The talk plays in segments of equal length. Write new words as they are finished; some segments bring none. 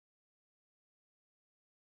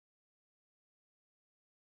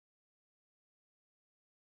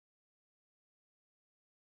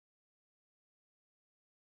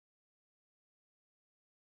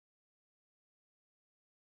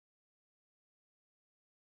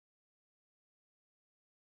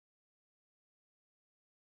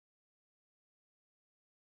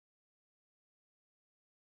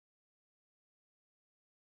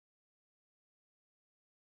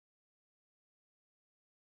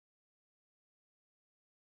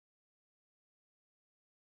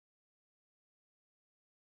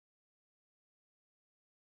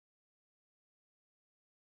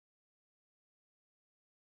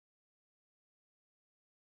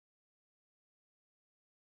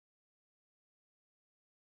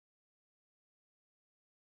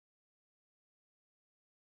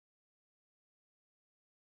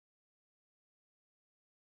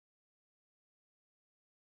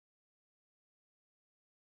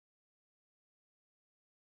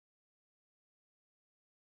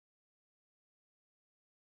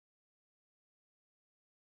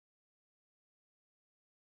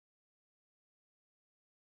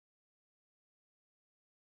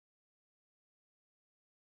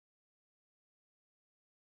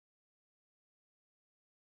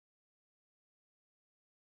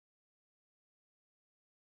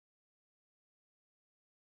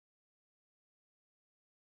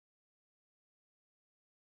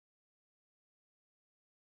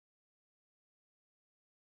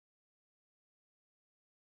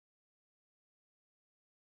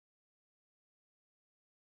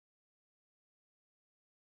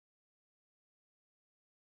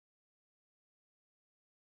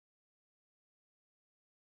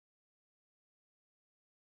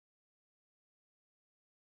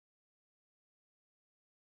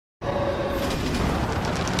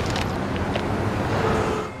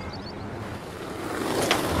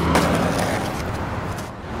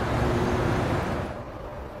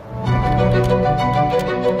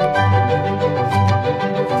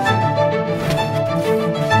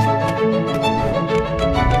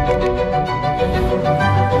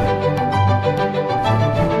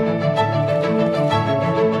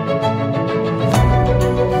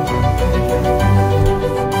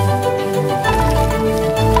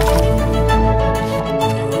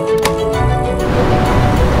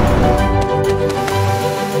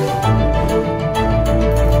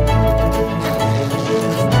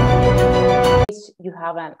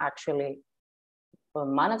haven't actually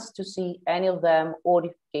managed to see any of them, or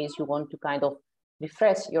in case you want to kind of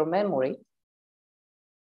refresh your memory.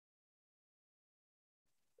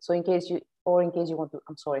 So in case you want to,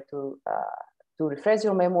 to refresh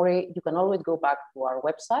your memory, you can always go back to our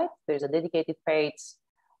website. There's a dedicated page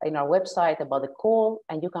in our website about the call,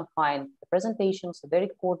 and you can find the presentations, the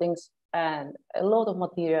recordings, and a lot of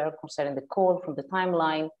material concerning the call, from the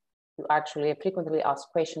timeline to actually frequently asked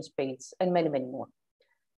questions page, and many, many more.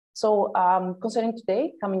 So concerning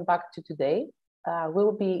today, coming back to today, we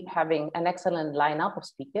will be having an excellent lineup of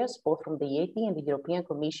speakers, both from the EIT and the European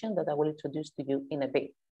Commission, that I will introduce to you in a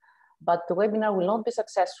bit. But the webinar will not be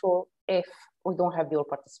successful if we don't have your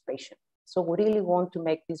participation. So we really want to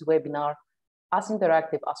make this webinar as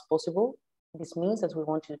interactive as possible. This means that we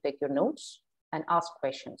want you to take your notes and ask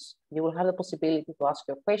questions. You will have the possibility to ask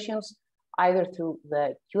your questions either through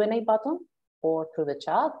the Q&A button or through the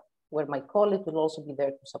chat, where my colleague will also be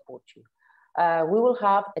there to support you. We will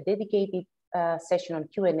have a dedicated session on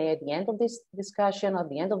Q&A at the end of this discussion, at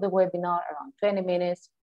the end of the webinar, around 20 minutes.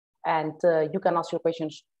 And you can ask your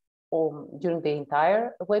questions during the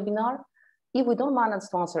entire webinar. If we don't manage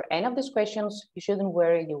to answer any of these questions, you shouldn't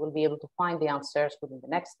worry. You will be able to find the answers within the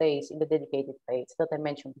next days in the dedicated page that I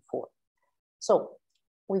mentioned before. So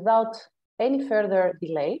without any further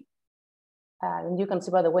delay, and you can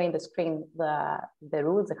see, by the way, in the screen, the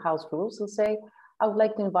rules, the house rules will say, I would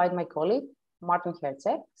like to invite my colleague, Martin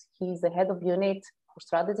Herzeg. He's the head of unit for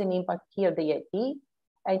strategy and impact here at the EIT,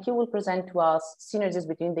 and he will present to us synergies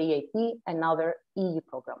between the EIT and other EU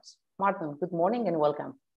programs. Martin, good morning and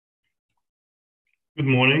welcome. Good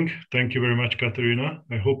morning. Thank you very much, Katerina.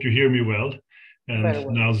 I hope you hear me well. And Very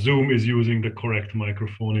well. Now Zoom is using the correct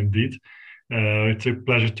microphone indeed. It's a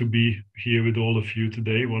pleasure to be here with all of you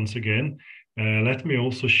today once again. Let me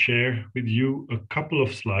also share with you a couple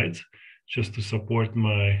of slides just to support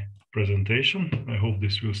my presentation. I hope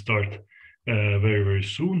this will start very, very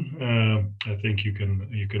soon. I think you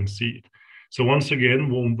can see it. So once again,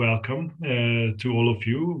 warm welcome to all of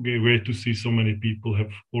you. Great to see so many people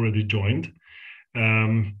have already joined.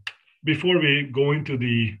 Before we go into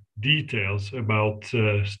the details about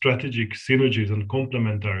strategic synergies and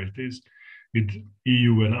complementarities with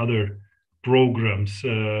EU and other programs,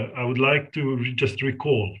 I would like to just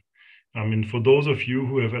recall, I mean, for those of you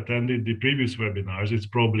who have attended the previous webinars, it's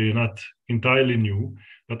probably not entirely new,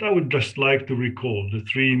 but I would just like to recall the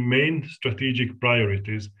three main strategic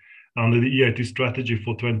priorities under the EIT strategy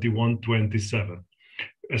for 21-27.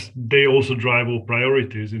 As they also drive all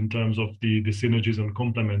priorities in terms of the synergies and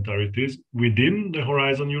complementarities within the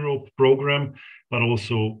Horizon Europe program, but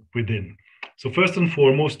also within. So first and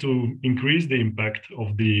foremost, to increase the impact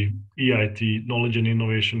of the EIT knowledge and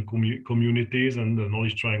innovation communities and the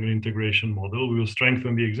knowledge triangle integration model, we will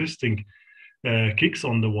strengthen the existing KICs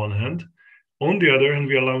on the one hand. On the other hand,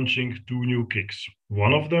 we are launching two new KICs.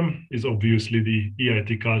 One of them is obviously the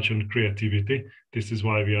EIT culture and creativity. This is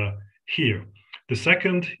why we are here. The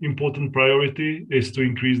second important priority is to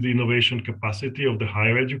increase the innovation capacity of the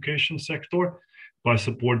higher education sector by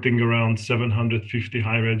supporting around 750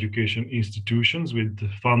 higher education institutions with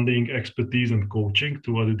funding, expertise, and coaching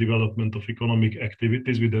toward the development of economic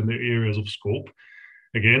activities within the areas of scope.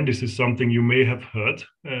 Again, this is something you may have heard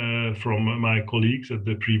from my colleagues at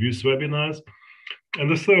the previous webinars.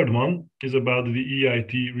 And the third one is about the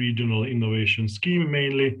EIT regional innovation scheme,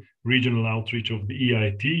 mainly regional outreach of the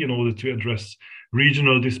EIT in order to address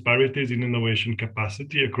regional disparities in innovation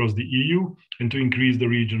capacity across the EU and to increase the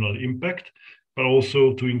regional impact, but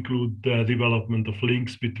also to include the development of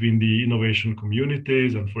links between the innovation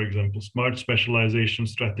communities and, for example, smart specialization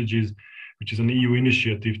strategies, which is an EU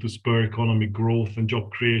initiative to spur economic growth and job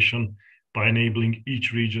creation by enabling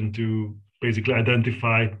each region to basically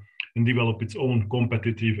identify and develop its own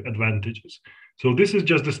competitive advantages. So this is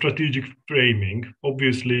just the strategic framing.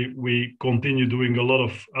 Obviously, we continue doing a lot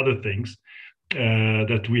of other things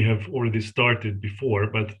that we have already started before,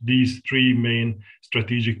 but these three main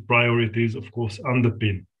strategic priorities, of course,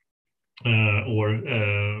 underpin our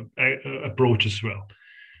approach as well.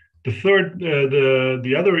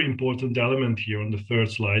 The other important element here on the third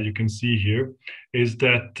slide you can see here is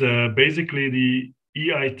that basically the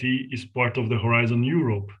EIT is part of the Horizon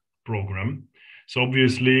Europe program. So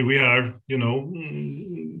obviously we are,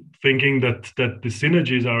 thinking that the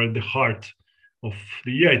synergies are at the heart of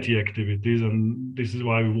the EIT activities, and this is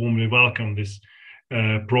why we warmly welcome this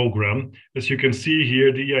program. As you can see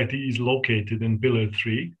here, the EIT is located in Pillar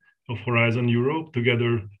 3 of Horizon Europe,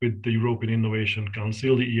 together with the European Innovation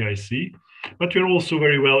Council, the EIC. But we're also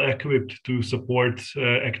very well equipped to support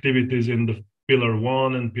activities in the Pillar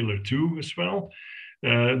 1 and Pillar 2 as well.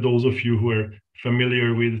 Those of you who are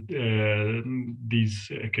familiar with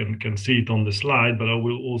these can see it on the slide, but I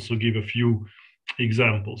will also give a few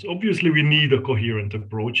examples. Obviously, we need a coherent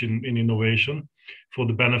approach in innovation for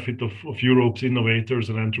the benefit of Europe's innovators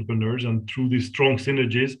and entrepreneurs. And through these strong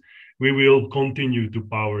synergies, we will continue to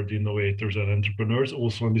power the innovators and entrepreneurs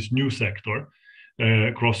also in this new sector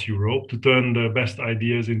across Europe to turn the best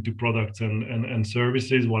ideas into products and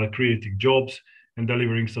services while creating jobs and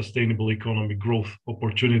delivering sustainable economic growth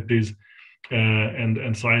opportunities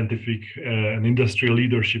and scientific and industrial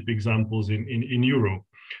leadership examples in Europe.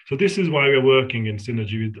 So this is why we're working in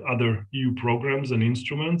synergy with other EU programs and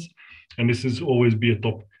instruments, and this is always be a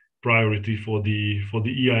top priority for the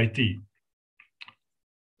EIT.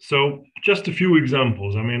 So just a few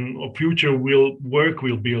examples. I mean, our future will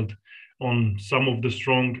build on some of the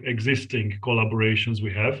strong existing collaborations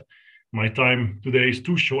we have. My time today is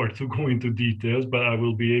too short to go into details, but I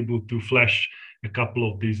will be able to flash a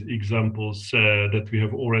couple of these examples that we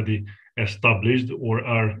have already established or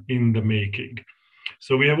are in the making.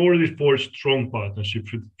 So we have already forged strong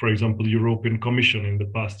partnerships with, for example, the European Commission in the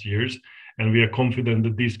past years, and we are confident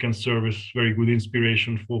that these can serve as very good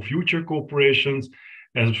inspiration for future cooperations,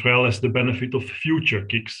 as well as the benefit of future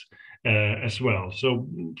KICs as well. So,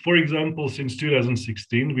 for example, since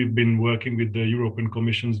 2016, we've been working with the European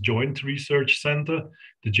Commission's Joint Research Center,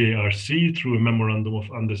 the JRC, through a Memorandum of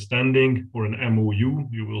Understanding, or an MOU.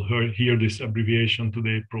 You will hear this abbreviation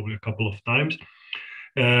today probably a couple of times.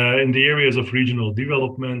 In the areas of regional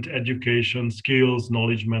development, education, skills,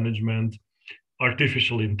 knowledge management,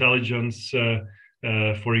 artificial intelligence,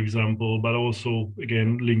 for example, but also,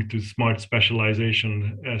 again, linked to smart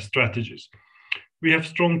specialization strategies. We have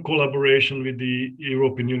strong collaboration with the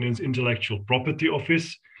European Union's Intellectual Property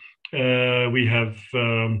Office. We have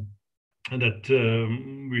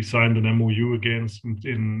we signed an MOU again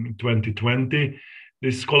in 2020.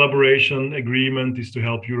 This collaboration agreement is to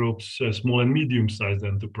help Europe's small and medium-sized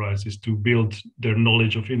enterprises to build their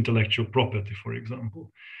knowledge of intellectual property, for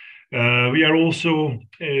example. We are also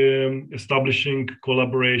establishing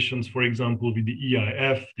collaborations, for example, with the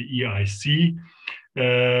EIF, the EIC,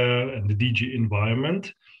 and the DG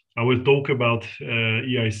Environment. I will talk about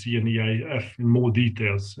EIC and EIF in more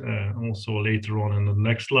details also later on in the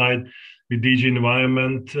next slide. With DG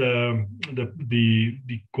Environment,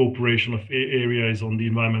 the cooperation of area is on the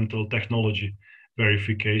environmental technology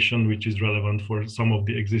verification, which is relevant for some of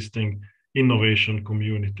the existing innovation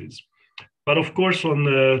communities. But of course, on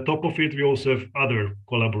the top of it, we also have other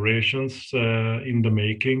collaborations in the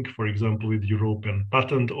making, for example, with the European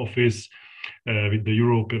Patent Office, with the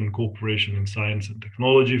European Cooperation in Science and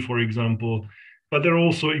Technology, for example. But there are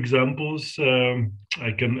also examples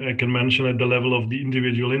I can mention at the level of the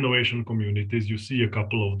individual innovation communities. You see a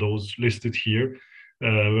couple of those listed here,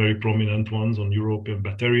 very prominent ones on European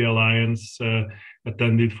Battery Alliance,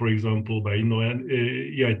 attended, for example, by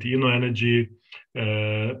EIT InnoEnergy,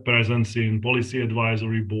 presence in policy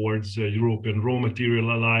advisory boards, European Raw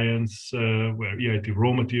Material Alliance, where EIT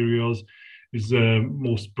Raw Materials is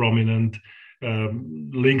most prominent.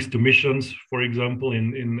 Links to missions, for example,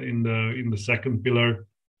 in the second pillar.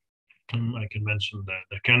 I can mention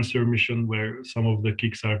the cancer mission, where some of the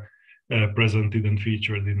KICs are presented and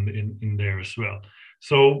featured in there as well.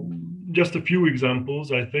 So just a few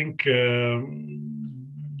examples. I think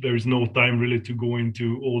there is no time really to go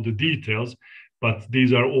into all the details, but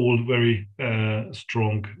these are all very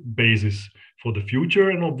strong basis for the future,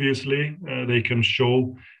 and obviously they can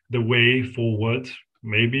show the way forward,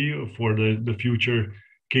 maybe for the future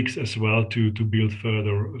KICs as well to build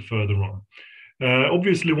further on.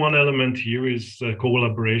 Obviously, one element here is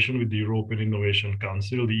collaboration with the European Innovation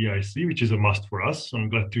Council, the EIC, which is a must for us. I'm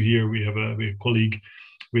glad to hear we have a colleague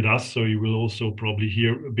with us, so you will also probably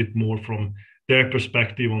hear a bit more from their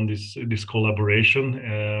perspective on this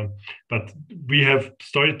collaboration. But we have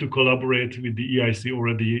started to collaborate with the EIC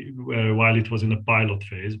already while it was in a pilot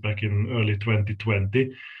phase back in early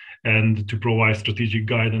 2020, and to provide strategic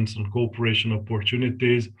guidance on cooperation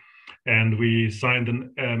opportunities. And we signed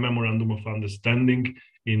a memorandum of understanding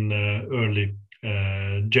in early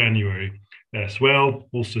January as well.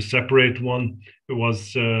 Also a separate one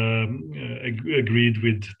was agreed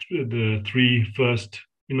with the three first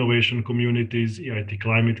innovation communities, EIT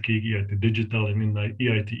Climate KIC, EIT Digital, and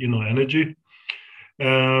EIT InnoEnergy.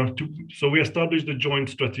 So we established a joint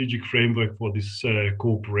strategic framework for this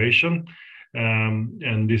cooperation.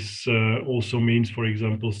 And this also means, for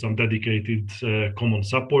example, some dedicated common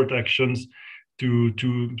support actions to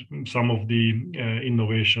some of the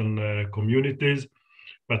innovation communities.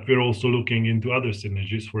 but we're also looking into other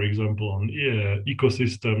synergies, for example, on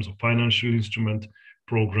ecosystems or financial instrument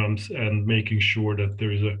programs, and making sure that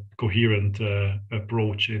there is a coherent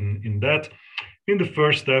approach in that. In the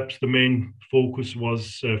first steps, the main focus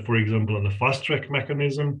was, for example, on the fast track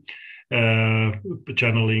mechanism,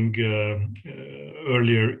 channeling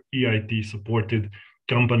earlier EIT supported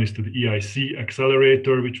companies to the EIC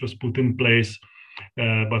accelerator, which was put in place.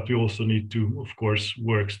 But we also need to, of course,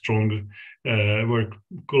 work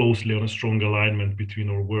closely on a strong alignment between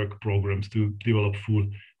our work programs to develop full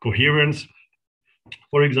coherence.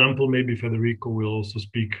 For example, maybe Federico will also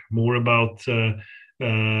speak more about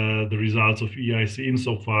the results of EIC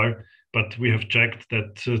insofar, but we have checked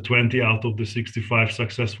that 20 out of the 65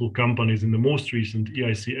 successful companies in the most recent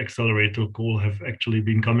EIC accelerator call have actually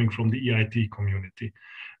been coming from the EIT community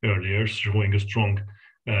earlier, showing a strong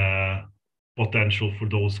potential for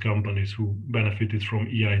those companies who benefited from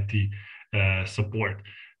EIT support.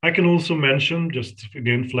 I can also mention, just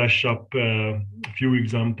again, flash up a few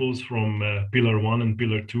examples from Pillar 1 and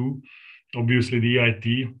Pillar 2. Obviously, the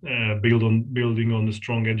EIT, building on the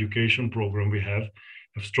strong education program we have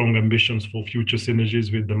strong ambitions for future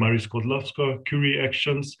synergies with the Marie Skłodowska-Curie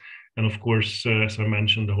actions, and of course, as I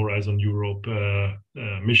mentioned, the Horizon Europe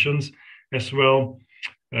missions as well.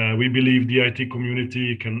 We believe the EIT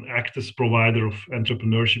community can act as provider of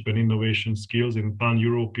entrepreneurship and innovation skills in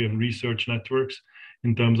pan-European research networks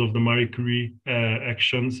in terms of the Marie Curie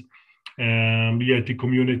actions. The EIT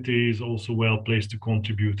community is also well placed to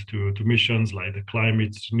contribute to missions like the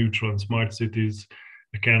climate neutral and smart cities,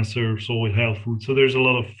 the cancer, soil health, food. So there's a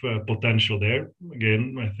lot of potential there.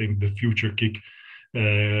 Again, I think the future KIC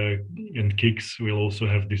and KICs will also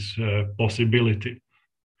have this possibility.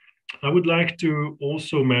 I would like to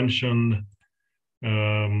also mention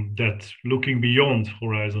that looking beyond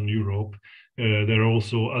Horizon Europe, there are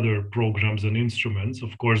also other programs and instruments.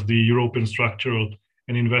 Of course, the European Structural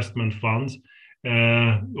and Investment Funds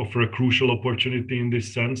offer a crucial opportunity in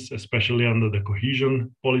this sense, especially under the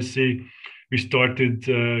cohesion policy. We started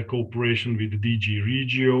cooperation with the DG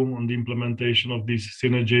Regio on the implementation of these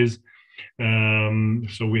synergies.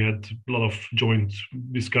 So we had a lot of joint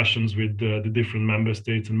discussions with the different member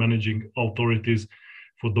states and managing authorities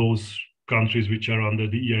for those countries which are under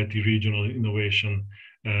the EIT Regional Innovation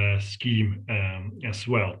Scheme as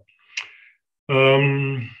well.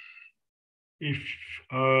 If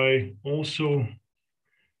I also,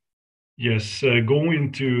 go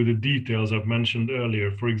into the details I've mentioned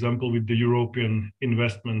earlier, for example, with the European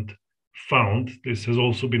Investment Fund, this has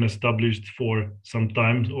also been established for some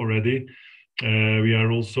time already. We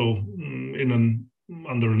are also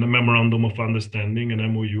under a memorandum of understanding,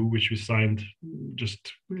 an MOU, which we signed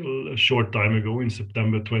just a short time ago in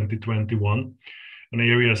September 2021. On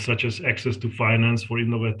areas such as access to finance for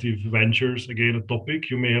innovative ventures, again, a topic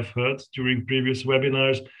you may have heard during previous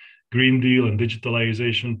webinars, Green Deal and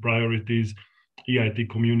digitalization priorities, EIT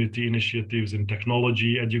community initiatives in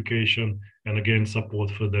technology, education, and again, support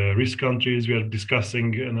for the risk countries. We are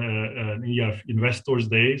discussing an EIF Investors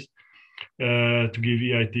Days to give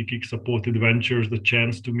EIT KIC supported ventures the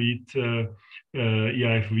chance to meet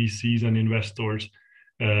EIF VCs and investors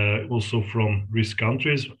also from risk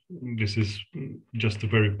countries. This is just a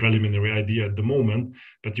very preliminary idea at the moment,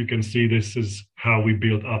 but you can see this is how we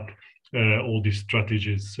build up all these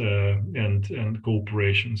strategies and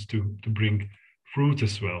cooperations to bring fruit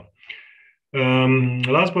as well.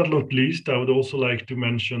 Last but not least, I would also like to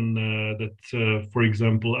mention that, for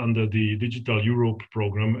example, under the Digital Europe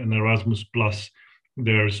program and Erasmus+,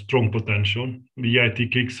 there's strong potential. The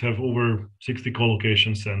EIT KICs have over 60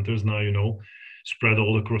 co-location centers now, spread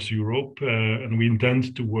all across Europe, and we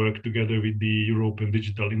intend to work together with the European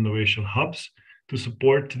Digital Innovation Hubs to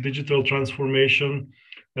support digital transformation.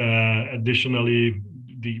 Additionally,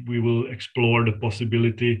 we will explore the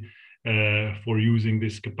possibility for using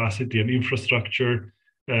this capacity and infrastructure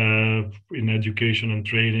in education and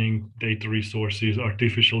training, data resources,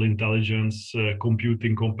 artificial intelligence,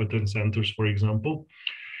 computing competence centers, for example.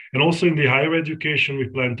 And also in the higher education, we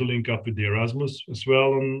plan to link up with the Erasmus as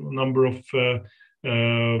well on a number of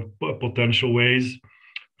potential ways.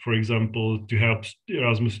 For example, to help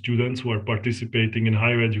Erasmus students who are participating in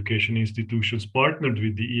higher education institutions partnered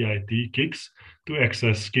with the EIT KICs to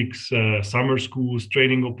access KICs summer schools,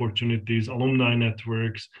 training opportunities, alumni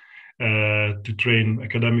networks, to train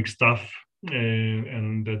academic staff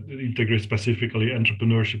and that integrate specifically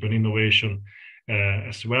entrepreneurship and innovation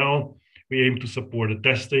as well. We aim to support the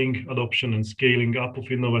testing, adoption, and scaling up of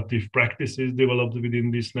innovative practices developed within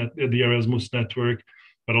the Erasmus network,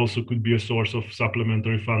 but also could be a source of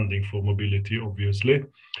supplementary funding for mobility, obviously.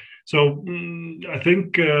 So I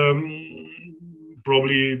think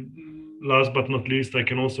probably last but not least, I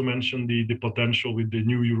can also mention the potential with the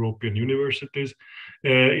new European universities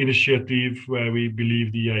initiative, where we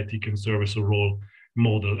believe the EIT can serve as a role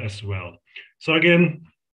model as well. So again,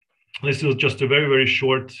 this is just a very, very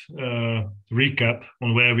short recap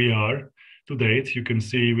on where we are to date. You can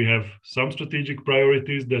see we have some strategic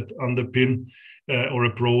priorities that underpin our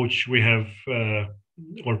approach. We have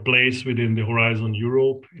our place within the Horizon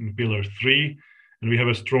Europe in Pillar 3, and we have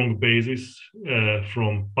a strong basis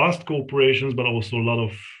from past cooperations, but also a lot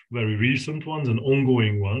of very recent ones and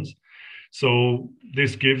ongoing ones. So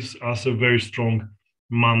this gives us a very strong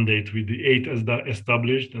mandate with the 8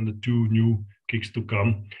 established and the 2 new KICs to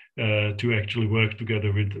come to actually work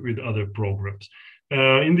together with other programs.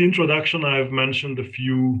 In the introduction, I've mentioned a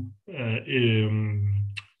few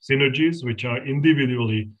synergies, which are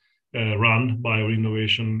individually run by our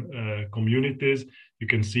innovation communities. You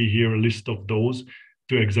can see here a list of those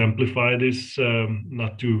to exemplify this,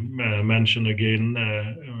 not to mention again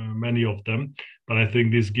many of them, but I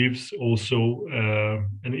think this gives also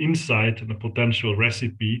an insight and a potential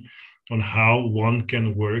recipe on how one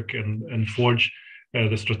can work and forge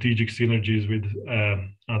the strategic synergies with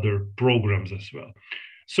other programs as well.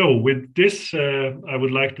 So with this, I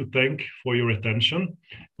would like to thank for your attention.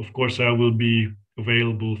 Of course, I will be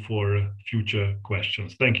available for future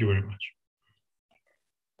questions. Thank you very much.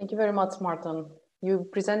 Thank you very much, Martin. You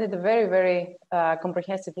presented a very, very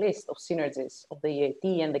comprehensive list of synergies of the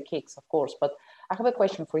EIT and the KICs, of course, but I have a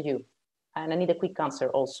question for you, and I need a quick answer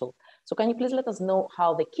also. So can you please let us know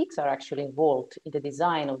how the KICs are actually involved in the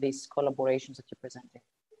design of these collaborations that you presented?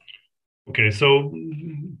 Okay, so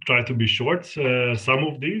try to be short. Some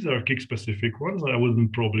of these are KIC-specific ones. I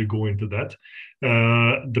wouldn't probably go into that.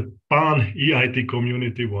 The pan-EIT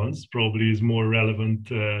community ones probably is more relevant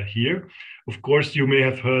here. Of course, you may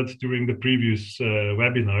have heard during the previous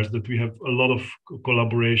webinars that we have a lot of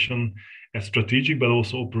collaboration at strategic, but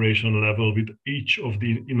also operational level with each of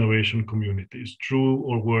the innovation communities through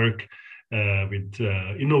our work with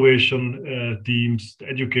innovation teams,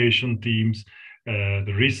 education teams,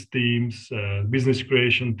 the risk teams, business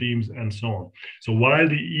creation teams, and so on. So while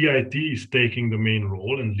the EIT is taking the main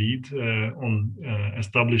role and lead on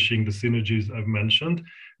establishing the synergies I've mentioned,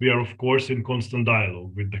 we are of course in constant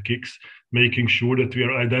dialogue with the KICs, making sure that we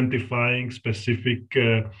are identifying specific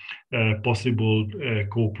possible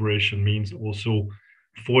cooperation means also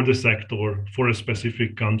for the sector, for a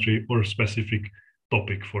specific country or a specific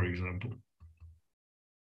topic, for example.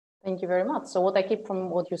 Thank you very much. So what I keep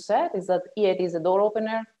from what you said is that EIT is a door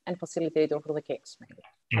opener and facilitator for the KICs, maybe.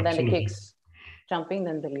 And then the KICs jump in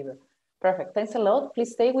and deliver. Perfect. Thanks a lot.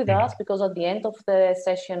 Please stay with us because at the end of the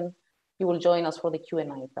session, you will join us for the Q&A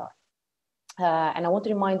part. And I want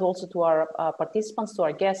to remind also to our participants, to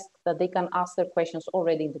our guests, that they can ask their questions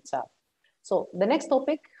already in the chat. So the next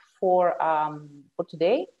topic for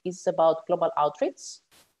today is about global outreach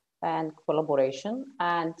and collaboration.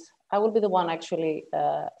 And I will be the one actually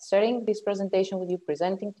sharing this presentation with you,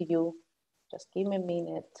 presenting to you. Just give me a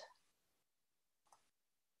minute.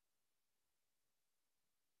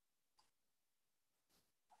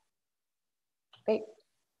 Okay.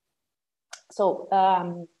 So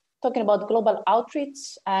talking about global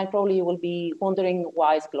outreach, and probably you will be wondering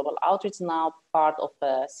why is global outreach now part of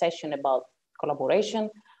a session about collaboration.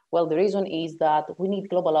 Well, the reason is that we need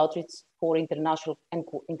global outreach for international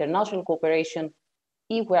cooperation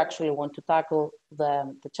if we actually want to tackle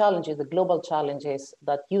the challenges, the global challenges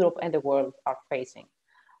that Europe and the world are facing.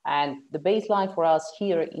 And the baseline for us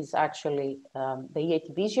here is actually the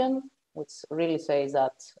EIT vision, which really says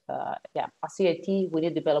that, as EIT, we need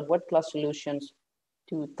to develop world-class solutions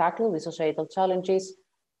to tackle the societal challenges.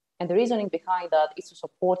 And the reasoning behind that is to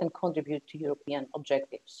support and contribute to European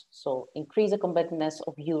objectives. So increase the competitiveness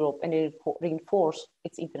of Europe and reinforce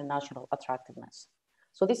its international attractiveness.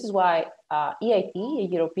 So this is why EIT, a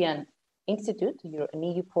European institute, an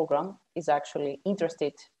EU program, is actually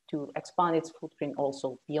interested to expand its footprint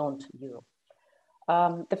also beyond Europe.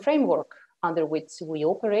 The framework under which we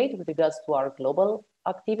operate with regards to our global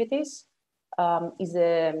activities is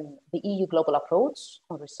the EU global approach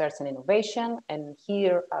on research and innovation. And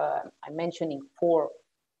here I'm mentioning 4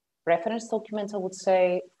 reference documents, I would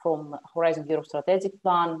say, from Horizon Europe Strategic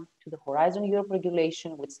Plan to the Horizon Europe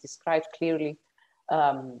Regulation, which describes clearly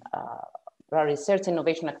research and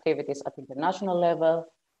innovation activities at international level.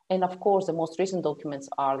 And of course, the most recent documents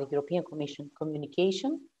are the European Commission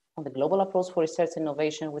communication on the global approach for research and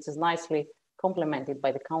innovation, which is nicely complemented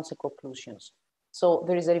by the Council conclusions. So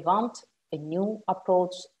there is a revamped, a new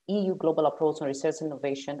approach, EU global approach on research and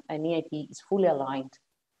innovation, and EIT is fully aligned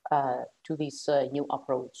to this new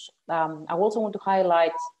approach. I also want to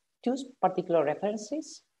highlight two particular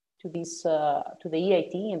references to this, to the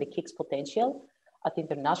EIT and the KICS potential at the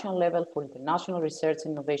international level for international research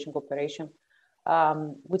and innovation cooperation,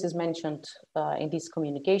 which is mentioned in this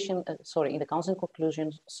communication, in the council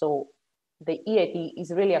conclusions. So the EIT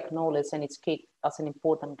is really acknowledged and it's kicked as an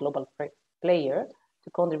important global player to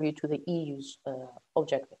contribute to the EU's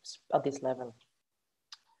objectives at this level.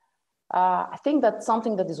 I think that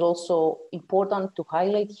something that is also important to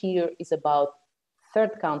highlight here is about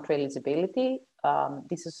third country eligibility.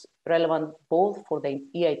 This is relevant both for the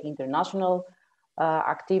EIT international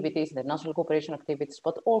activities, international cooperation activities,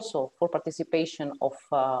 but also for participation of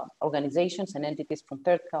organizations and entities from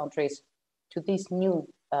third countries to this new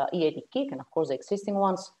EIT KIC, and of course the existing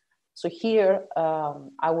ones. So here,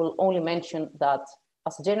 I will only mention that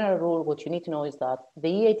as a general rule, what you need to know is that the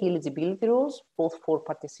EIT eligibility rules, both for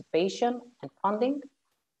participation and funding,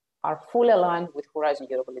 are fully aligned with Horizon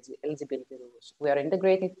Europe eligibility rules. We are an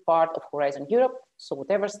integrated part of Horizon Europe, so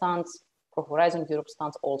whatever stands for Horizon Europe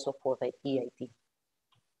stands also for the EIT.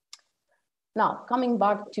 Now, coming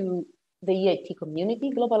back to the EIT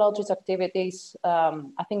community global outreach activities,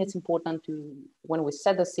 I think it's important to, when we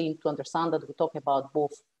set the scene, to understand that we talk about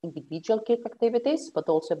both individual KIC activities, but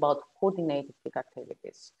also about coordinated KIC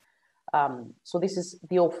activities. So this is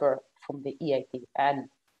the offer from the EIT, and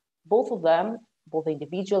both of them, both the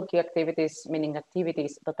individual KIC activities, meaning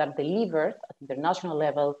activities that are delivered at international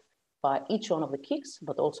level by each one of the KICs,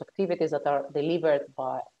 but also activities that are delivered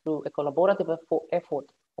through a collaborative effort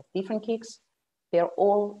of different KICs. They're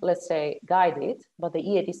all, let's say, guided by the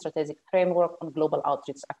EIT strategic framework on global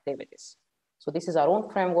outreach activities. So this is our own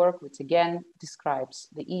framework, which again describes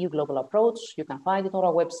the EU global approach. You can find it on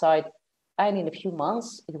our website, and in a few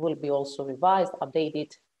months, it will be also revised,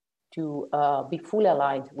 updated to be fully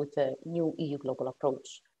aligned with the new EU global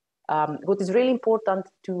approach. What is really important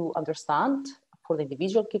to understand for the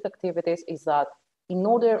individual KIC activities is that in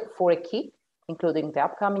order for a KIC, including the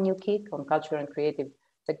upcoming new KIC on cultural and creative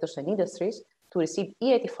sectors and industries, to receive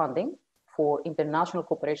EIT funding for international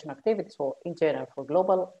cooperation activities, or in general for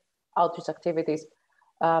global outreach activities,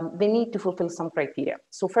 they need to fulfill some criteria.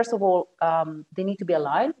 So first of all, they need to be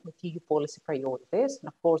aligned with EU policy priorities, and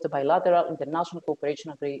of course the bilateral international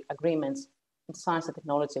cooperation agreements in science and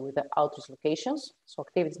technology with the outreach locations. So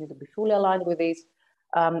activities need to be fully aligned with these.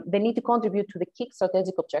 They need to contribute to the KIC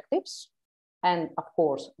strategic objectives, and of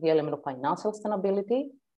course the element of financial sustainability.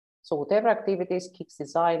 So whatever activities KICs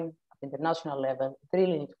design at international level, they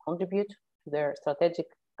really need to contribute to their strategic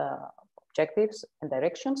objectives and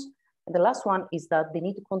directions. And the last one is that they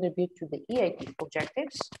need to contribute to the EIT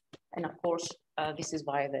objectives. And of course, this is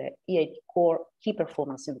via the EIT core key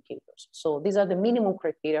performance indicators. So these are the minimum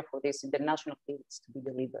criteria for these international activities to be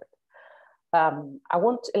delivered. I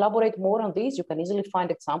won't elaborate more on these. You can easily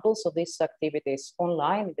find examples of these activities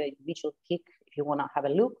online, the individual KIC, if you want to have a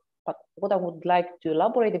look. But what I would like to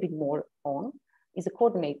elaborate a bit more on is the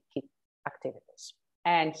coordinated KIC activities.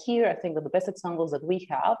 And here, I think that the best examples that we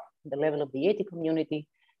have at the level of the EIT community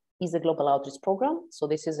is the Global Outreach Program. So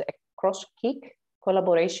this is a cross-KIC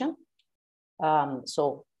collaboration.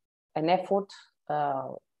 So an effort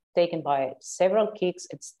taken by several KICs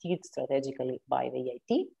and steered strategically by the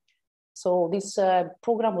EIT. So this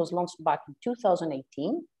program was launched back in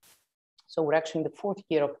 2018. So we're actually in the 4th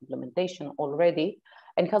year of implementation already,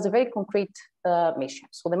 and it has a very concrete mission.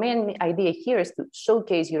 So the main idea here is to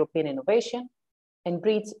showcase European innovation and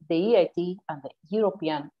bridge the EIT and the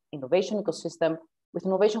European innovation ecosystem with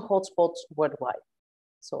innovation hotspots worldwide.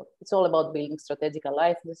 So it's all about building strategic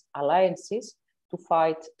alliances to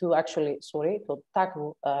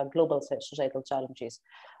tackle global societal challenges.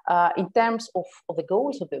 In terms of the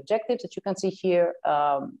goals, of the objectives that you can see here,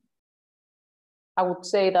 I would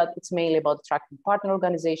say that it's mainly about attracting partner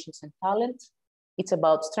organizations and talent. It's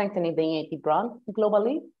about strengthening the EIT brand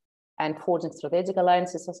globally and forging strategic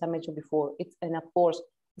alliances, as I mentioned before. And of course,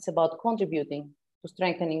 it's about contributing to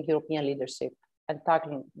strengthening European leadership and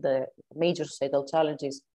tackling the major societal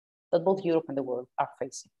challenges that both Europe and the world are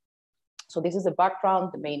facing. So this is the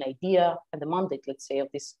background, the main idea, and the mandate, let's say, of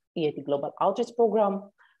this EIT Global Outreach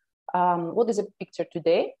Program. What is the picture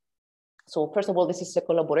today? So first of all, this is a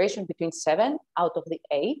collaboration between 7 out of the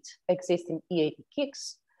 8 existing EIT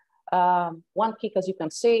KICs. One KIC, as you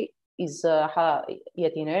can see, is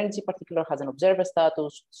EIT Energy in particular has an observer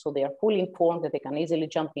status, so they are fully informed that they can easily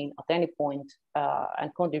jump in at any point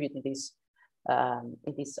and contribute in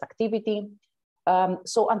this activity.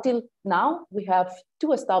 So until now, we have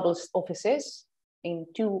 2 established offices in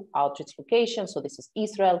 2 outreach locations. So this is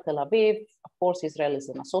Israel, Tel Aviv. Of course, Israel is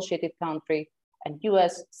an associated country, and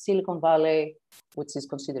US, Silicon Valley, which is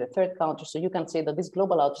considered a 3rd country. So you can say that this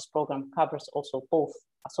global outreach program covers also both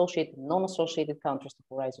associated, non-associated countries to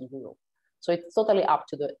Horizon Europe. So it's totally up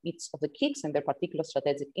to each of the KICs and their particular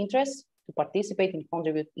strategic interests to participate and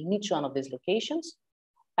contribute in each one of these locations.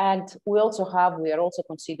 And we are also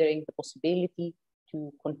considering the possibility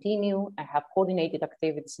to continue and have coordinated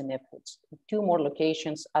activities and efforts. 2 more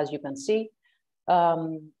locations, as you can see.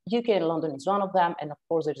 UK and London is one of them. And of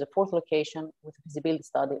course, there's a 4th location with a feasibility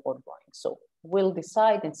study ongoing. So we'll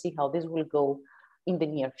decide and see how this will go in the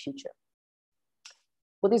near future.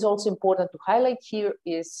 What is also important to highlight here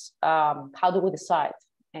is how do we decide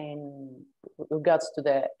in regards to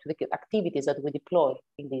the activities that we deploy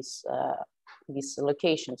in these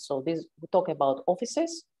locations. So we talk about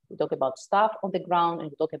offices, we talk about staff on the ground,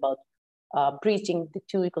 and we talk about bridging the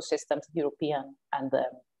 2 ecosystems, the European and the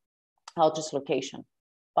outreach location.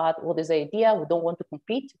 But what is the idea? We don't want to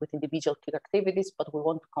compete with individual KIC activities, but we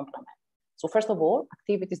want to complement. So first of all,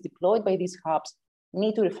 activities deployed by these hubs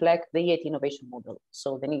need to reflect the EIT innovation model.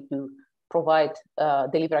 So they need to provide,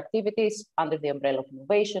 deliver activities under the umbrella of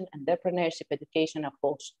innovation, entrepreneurship, education, and of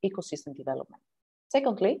course, ecosystem development.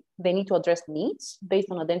 Secondly, they need to address needs based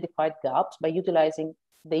on identified gaps by utilizing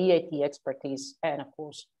the EIT expertise and of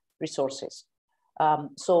course, resources.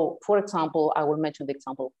 So for example, I will mention the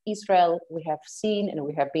example of Israel. We have seen and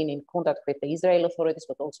we have been in contact with the Israeli authorities,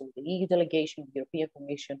 but also with the EU delegation, the European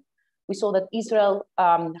Commission. We saw that Israel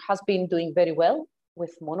has been doing very well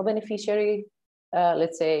with mono-beneficiary,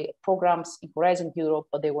 let's say, programs in Horizon Europe,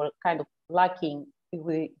 but they were kind of lacking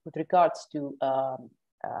with regards to,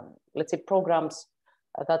 let's say, programs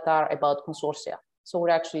that are about consortia. So we're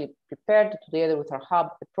actually prepared together with our hub,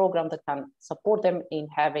 a program that can support them in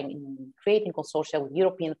creating consortia with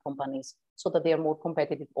European companies so that they are more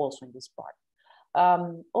competitive also in this part.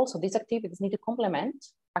 Also, these activities need to complement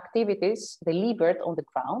activities delivered on the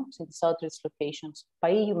ground in the southeast locations by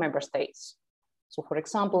EU member states. So for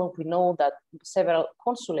example, we know that several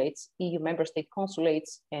consulates, EU member state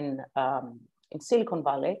consulates in Silicon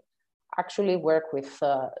Valley actually work with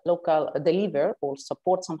deliver or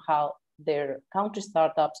support somehow their country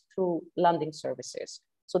startups through landing services.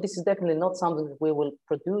 So this is definitely not something that we will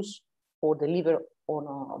produce or deliver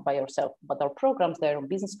on by ourselves, but our programs there on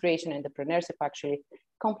business creation and entrepreneurship actually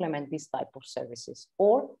complement these type of services,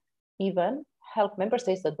 or even help member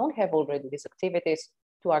states that don't have already these activities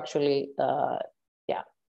to actually,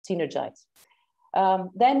 synergize.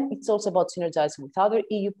 Then it's also about synergizing with other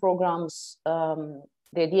EU programs.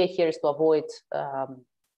 The idea here is to avoid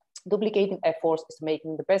duplicating efforts, is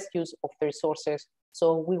making the best use of the resources.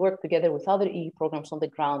 So we work together with other EU programs on the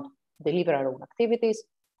ground, deliver our own activities.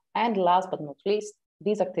 And last but not least,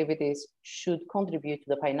 these activities should contribute to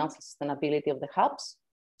the financial sustainability of the hubs.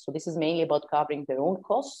 So this is mainly about covering their own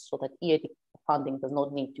costs so that EIT funding does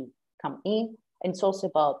not need to come in. And it's also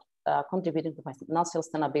about contributing to the financial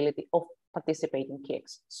sustainability of participating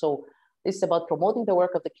KICs. So this is about promoting the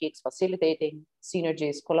work of the KICs, facilitating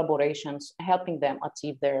synergies, collaborations, helping them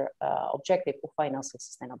achieve their objective of financial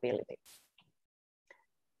sustainability.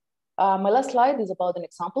 My last slide is about an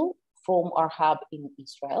example from our hub in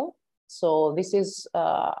Israel. So this is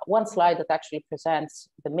one slide that actually presents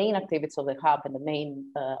the main activities of the hub and the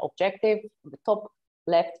main objective. On the top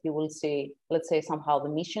left, you will see, let's say somehow the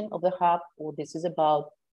mission of the hub, what this is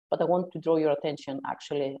about, but I want to draw your attention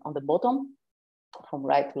actually on the bottom, from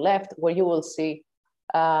right to left, where you will see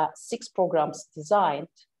 6 programs designed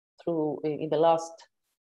through in the last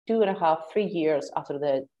 2.5, 3 years after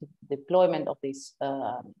the deployment of this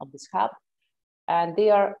hub. And they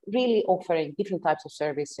are really offering different types of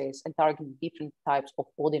services and targeting different types of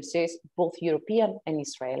audiences, both European and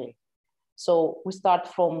Israeli. So we start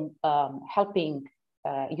from helping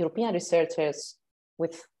European researchers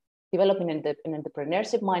with developing an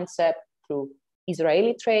entrepreneurship mindset through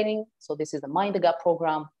Israeli training. So this is the Mind the Gap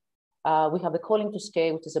program. We have the Calling to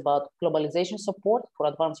Scale, which is about globalization support for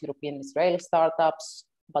advanced European and Israeli startups.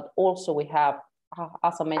 But also we have,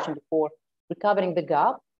 as I mentioned before, Recovering the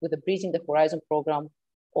Gap with the Bridging the Horizon program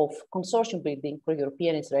of consortium building for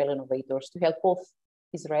European and Israeli innovators to help both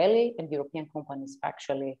Israeli and European companies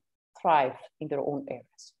actually thrive in their own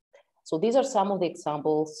areas. So these are some of the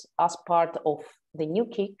examples. As part of the new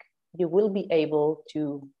KIC, you will be able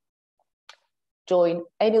to join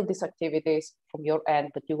any of these activities from your end,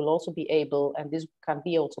 but you will also be able, and this can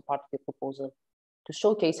be also part of the proposal, to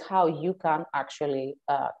showcase how you can actually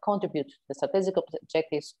contribute to the strategic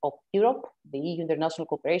objectives of Europe, the EU international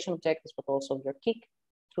cooperation objectives, but also your KIC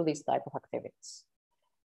through these type of activities.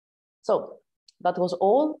 So that was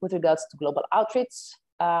all with regards to global outreach.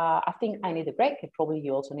 I think I need a break, and probably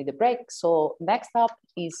you also need a break. So next up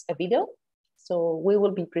is a video. So we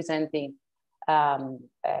will be presenting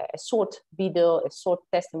a short video, a short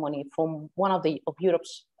testimony from one of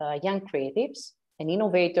Europe's young creatives, an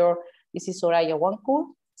innovator. This is Soraya Wancourt.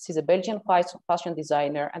 She's a Belgian fashion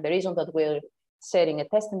designer, and the reason that we're sharing a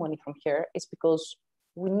testimony from her is because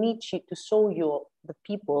we need to show you the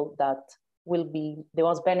people that will be the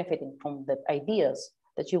ones benefiting from the ideas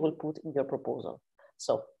that you will put in your proposal.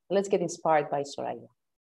 So let's get inspired by Soraya.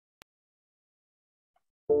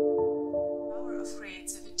 The power of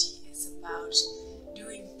creativity is about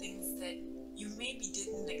doing things that you maybe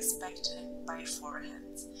didn't expect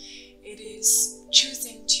beforehand. It is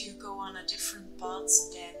choosing to go on a different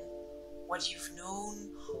path than what you've known,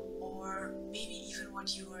 or maybe even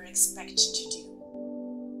what you were expected to do.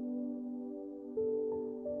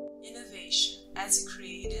 Innovation as a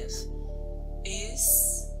creative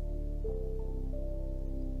is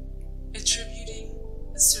attributing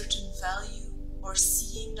a certain value or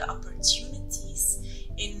seeing the opportunities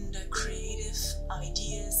in the creative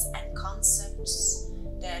ideas and concepts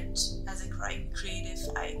that as a creative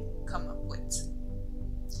I come up with.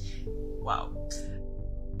 Wow.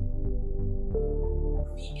 For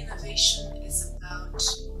me, innovation is about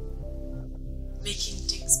making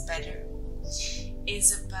things better,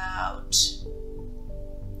 is about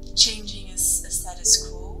changing a status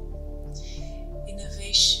quo.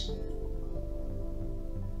 Innovation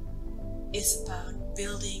is about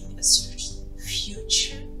building a certain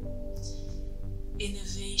future.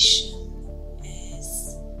 Innovation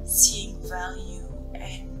is seeing value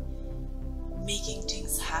and making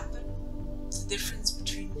things happen. The difference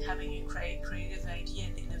between having a creative idea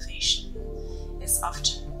and innovation is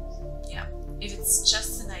often, if it's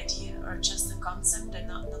just an idea or just a concept, then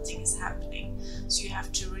nothing is happening. So you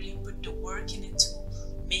have to really put the work in it to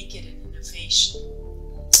make it an innovation.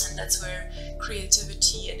 And that's where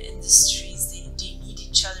creativity and industries, they need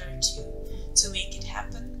each other to make it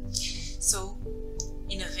happen. So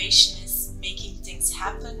innovation is making things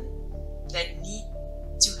happen that need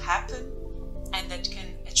to happen and that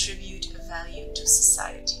can attribute a value to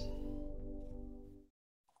society.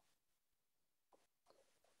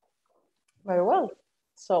 Very well.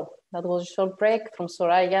 So that was a short break from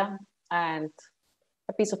Soraya and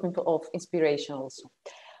a piece of inspiration also.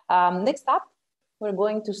 Next up, we're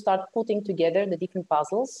going to start putting together the different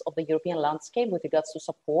puzzles of the European landscape with regards to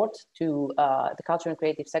support to the cultural and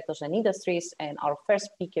creative sectors and industries. And our first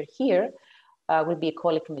speaker here will be a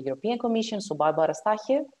colleague from the European Commission, so Barbara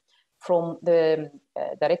Stache, from the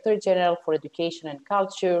Directorate General for Education and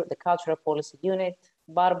Culture, the Cultural Policy Unit.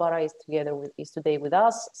 Barbara is today with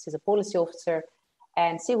us. She's a policy officer,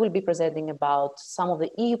 and she will be presenting about some of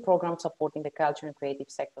the EU programs supporting the culture and creative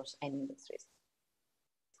sectors and industries.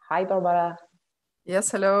 Hi, Barbara.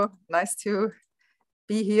 Yes, hello. Nice to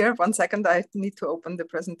be here. 1 second, I need to open the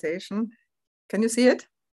presentation. Can you see it?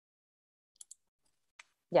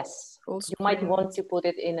 Yes. You might want to put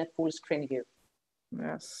it in a full screen view.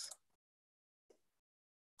 Yes.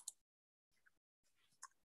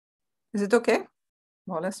 Is it okay?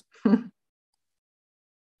 More or less.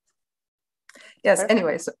 Yes, perfect.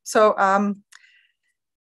 Anyway,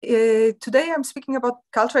 today I'm speaking about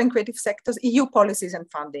culture and creative sectors, EU policies and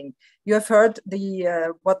funding. You have heard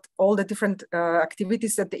what all the different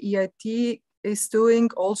activities that the EIT is doing,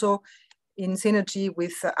 also in synergy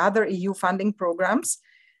with other EU funding programs.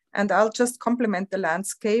 And I'll just complement the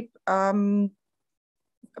landscape. I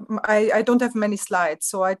don't have many slides,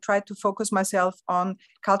 so I try to focus myself on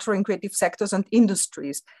cultural and creative sectors and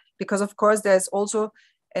industries, because of course there's also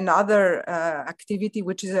another activity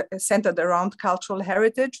which is centered around cultural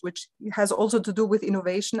heritage, which has also to do with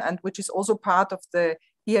innovation and which is also part of the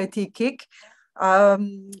EIT KIC.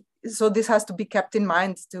 So this has to be kept in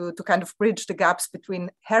mind to kind of bridge the gaps between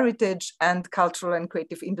heritage and cultural and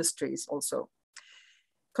creative industries also.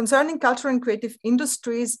 Concerning cultural and creative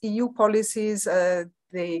industries, EU policies,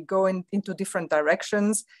 they go into different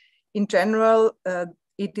directions. In general,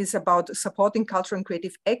 it is about supporting cultural and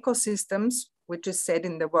creative ecosystems, which is said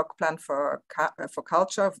in the work plan for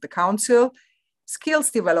culture of the Council.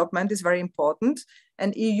 Skills development is very important.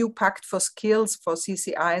 An EU Pact for Skills for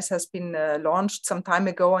CCIs has been launched some time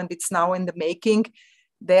ago, and it's now in the making.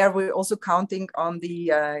 There we're also counting on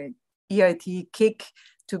the EIT KIC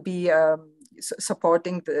to be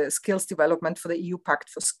supporting the skills development for the EU Pact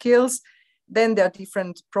for Skills. Then there are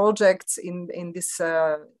different projects in this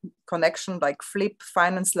connection, like FLIP,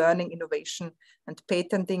 Finance, Learning, Innovation, and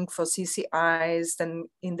Patenting for CCIs. Then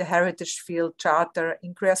in the heritage field, Charter,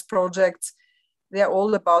 INCREAS projects. They're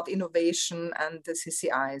all about innovation and the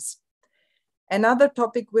CCIs. Another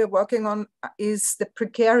topic we're working on is the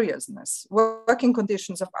precariousness, working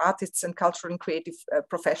conditions of artists and cultural and creative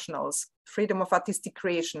professionals, freedom of artistic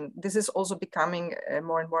creation. This is also becoming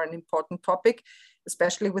more and more an important topic,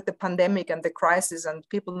 especially with the pandemic and the crisis and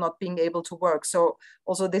people not being able to work. So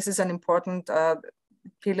also this is an important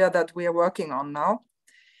pillar that we are working on now.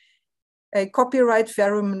 A copyright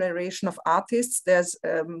fair remuneration of artists. There's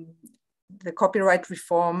the copyright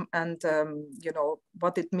reform and you know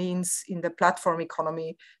what it means in the platform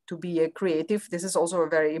economy to be a creative. This is also a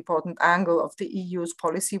very important angle of the EU's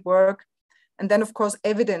policy work. And then of course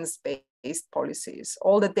evidence-based policies,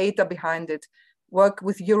 all the data behind it. Work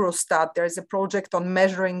with Eurostat. There is a project on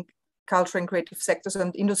measuring culture and creative sectors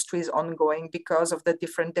and industries ongoing because of the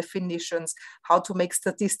different definitions, how to make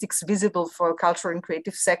statistics visible for culture and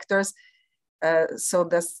creative sectors. So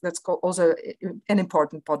that's also an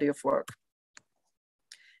important body of work.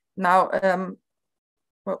 Now,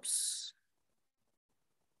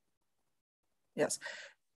 yes.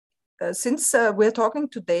 Since we're talking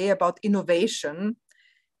today about innovation,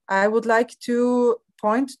 I would like to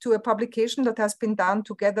point to a publication that has been done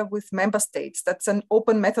together with member states. That's an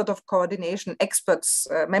open method of coordination, experts,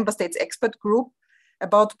 member states expert group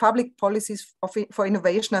about public policies for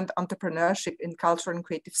innovation and entrepreneurship in culture and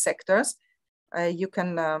creative sectors. You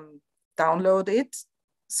can download it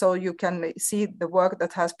so you can see the work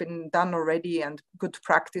that has been done already and good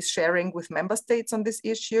practice sharing with member states on this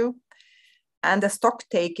issue. And a stock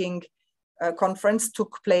taking conference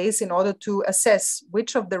took place in order to assess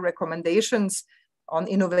which of the recommendations on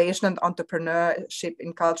innovation and entrepreneurship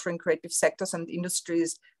in culture and creative sectors and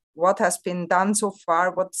industries, what has been done so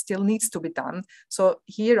far, what still needs to be done. So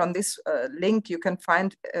here on this link, you can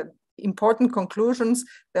find important conclusions.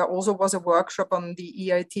 There also was a workshop on the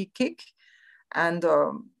EIT KIC and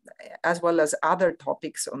as well as other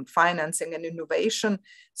topics on financing and innovation.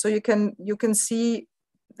 So you can see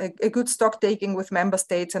a good stock taking with member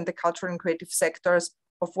states and the cultural and creative sectors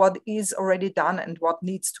of what is already done and what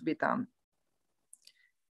needs to be done.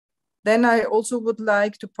 Then I also would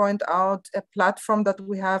like to point out a platform that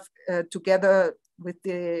we have together with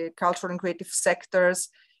the cultural and creative sectors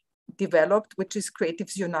developed, which is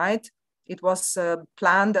Creatives Unite. It was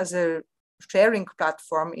planned as a sharing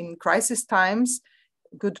platform in crisis times,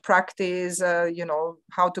 good practice, you know,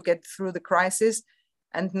 how to get through the crisis.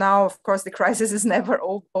 And now, of course, the crisis is never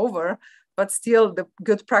over, but still the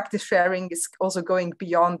good practice sharing is also going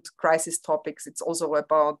beyond crisis topics. It's also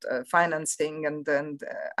about financing and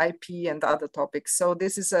IP and other topics. So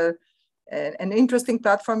this is an interesting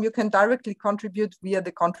platform. You can directly contribute via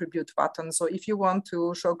the contribute button. So if you want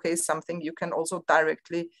to showcase something, you can also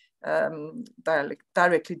directly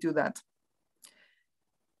do that.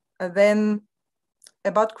 Then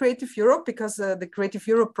about Creative Europe, because the Creative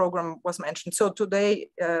Europe program was mentioned. So today,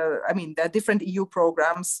 I mean, there are different EU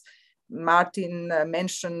programs. Martin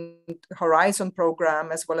mentioned Horizon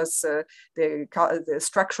program, as well as the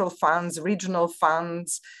structural funds, regional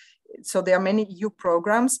funds. So there are many EU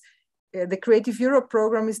programs. The Creative Europe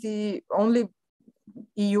program is the only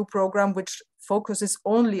EU program which focuses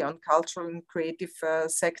only on cultural and creative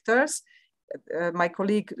sectors. My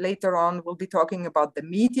colleague later on will be talking about the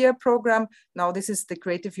media program. Now this is the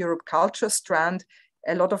Creative Europe Culture strand.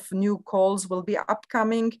 A lot of new calls will be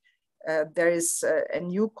upcoming. There is a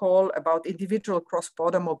new call about individual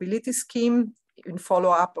cross-border mobility scheme in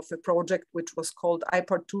follow-up of a project which was called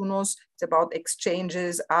iPortunos. It's about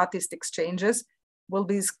exchanges, artist exchanges. Will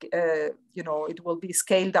be, you know, it will be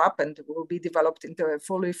scaled up and will be developed into a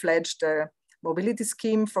fully fledged mobility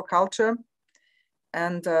scheme for culture.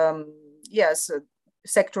 And yes, a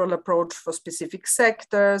sectoral approach for specific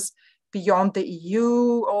sectors. Beyond the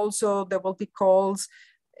EU also, there will be calls.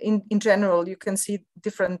 In general, you can see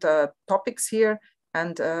different topics here,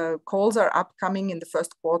 and calls are upcoming in the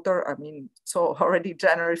first quarter. I mean, so already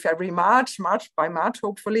January, February, March, by March,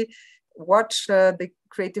 hopefully. Watch the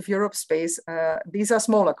Creative Europe space. These are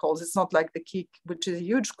smaller calls. It's not like the KIC, which is a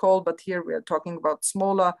huge call, but here we are talking about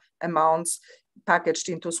smaller amounts packaged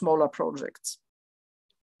into smaller projects.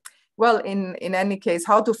 Well, in any case,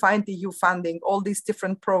 how to find the EU funding, all these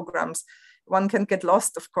different programs. One can get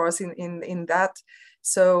lost, of course, in that.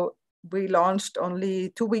 So we launched only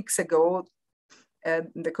 2 weeks ago,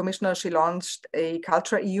 the commissioner, she launched a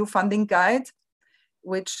Culture EU funding guide,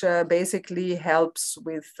 which basically helps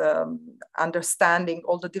with understanding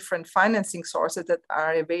all the different financing sources that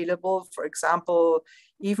are available. For example,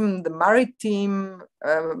 even the maritime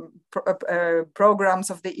programs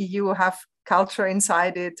of the EU have culture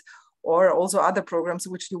inside it, or also other programs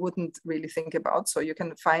which you wouldn't really think about. So you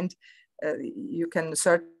can find, you can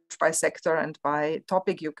search by sector and by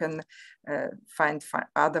topic, you can find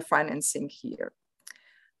other financing here.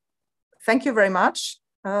 Thank you very much,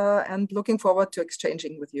 and looking forward to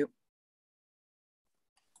exchanging with you.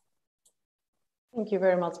 Thank you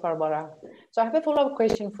very much, Barbara. So I have a follow-up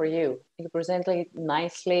question for you. You presented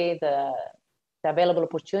nicely the available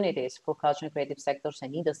opportunities for cultural and creative sectors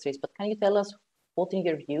and industries, but can you tell us what, in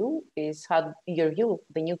your view,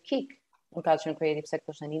 the new KIC on cultural and creative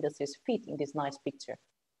sectors and industries fit in this nice picture?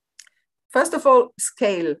 First of all,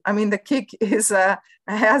 scale. I mean, the KIC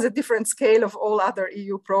has a different scale of all other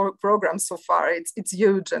EU programs so far. It's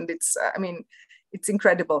huge, and it's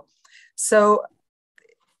incredible. So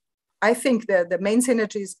I think the main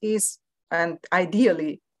synergies is, and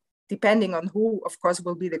ideally, depending on who, of course,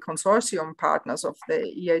 will be the consortium partners of the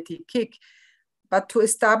EIT KIC, but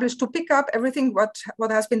to pick up everything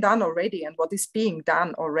what has been done already and what is being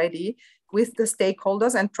done already with the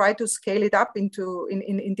stakeholders and try to scale it up in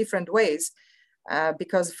different ways,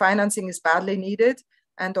 because financing is badly needed.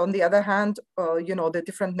 And on the other hand, the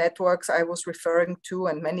different networks I was referring to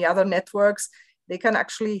and many other networks, they can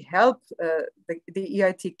actually help the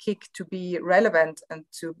EIT KIC to be relevant and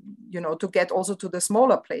to get also to the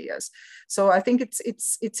smaller players. So I think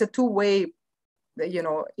it's a two-way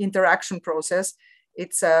interaction process.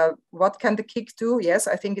 It's what can the KIC do? Yes,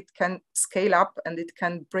 I think it can scale up and it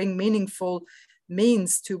can bring meaningful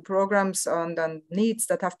means to programs and needs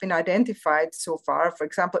that have been identified so far. For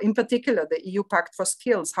example, in particular, the EU Pact for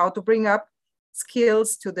Skills, how to bring up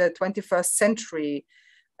skills to the 21st century,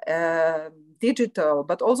 digital,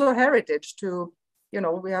 but also heritage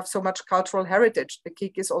we have so much cultural heritage. The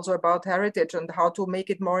KIC is also about heritage and how to make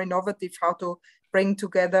it more innovative, how to bring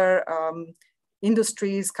together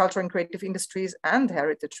industries, cultural and creative industries and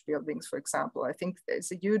heritage buildings, for example. I think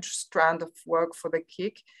there's a huge strand of work for the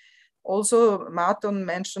KIC. Also, Martin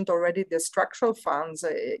mentioned already the structural funds.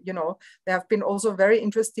 There have been also very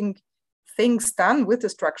interesting things done with the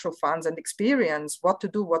structural funds and experience what to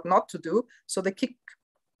do, what not to do. So the KIC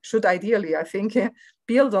should ideally, I think,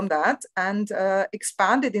 build on that and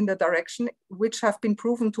expand it in the direction which have been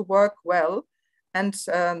proven to work well, and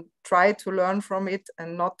try to learn from it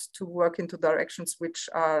and not to work into directions which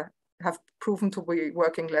have proven to be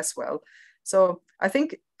working less well. So I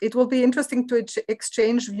think it will be interesting to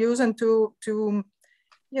exchange views and to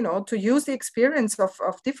use the experience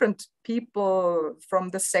of different people from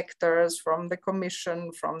the sectors, from the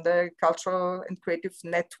Commission, from the cultural and creative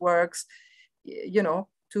networks,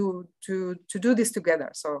 to do this together.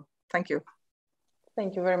 So thank you.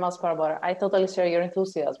 Thank you very much, Barbara. I totally share your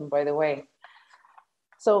enthusiasm, by the way.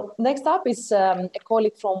 So next up is a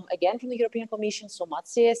colleague from the European Commission, so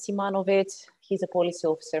Maciej Simanovic. He's a policy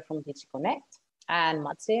officer from DG Connect. And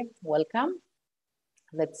Maciej, welcome.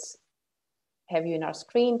 Let's have you in our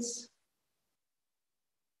screens.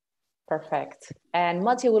 Perfect. And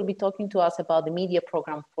Maciej will be talking to us about the media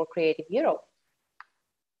program for Creative Europe.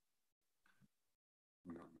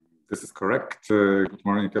 This is correct. Good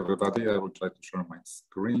morning, everybody. I will try to share my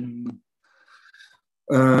screen.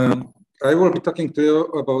 I will be talking to you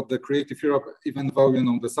about the Creative Europe, even though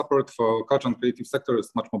the support for culture and creative sector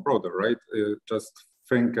is much more broader, right? Just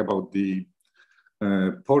think about the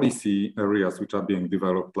policy areas which are being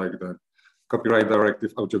developed, like the Copyright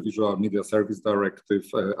Directive, Audiovisual Media Service Directive,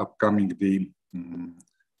 upcoming the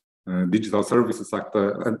Digital Services Act,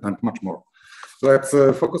 and much more. Let's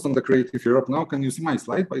focus on the Creative Europe now. Can you see my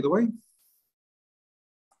slide, by the way?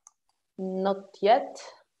 Not yet.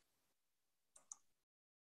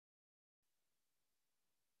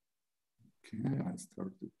 Okay, I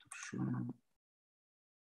started to share.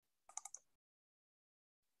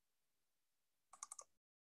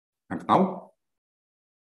 And now?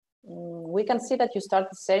 We can see that you started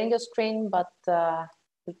sharing your screen, but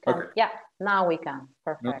we can. Okay. Yeah, now we can.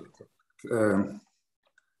 Perfect.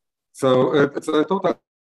 So it's a total.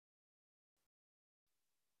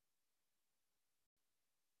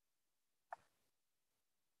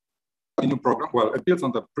 New program. Well, it builds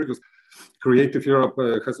on the previous. Creative Europe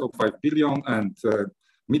has over 5 billion and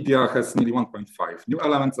media has nearly 1.5. New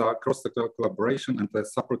elements are cross-sector collaboration and the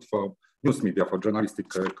support for news media for journalistic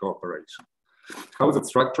cooperation. How is it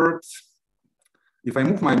structured? If I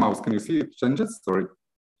move my mouse, can you see it changes? Sorry.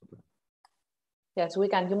 Yes, we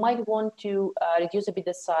can. You might want to reduce a bit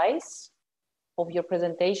the size of your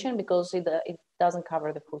presentation because it doesn't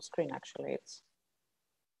cover the full screen, actually.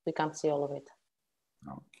 We can't see all of it.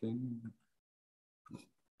 Okay.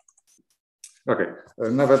 Okay,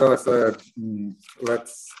 nevertheless,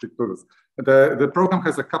 let's stick to this. The program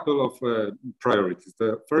has a couple of priorities.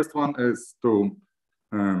 The first one is to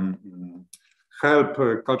help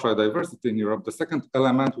cultural diversity in Europe, the second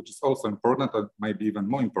element, which is also important and maybe even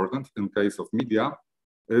more important in case of media,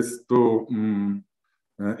 is to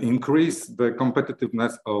increase the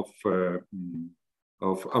competitiveness of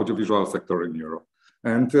audiovisual sector in Europe.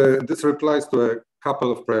 And this replies to a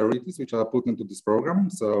couple of priorities which are put into this program.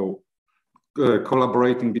 So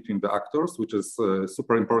collaborating between the actors, which is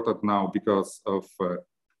super important now because of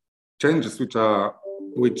changes which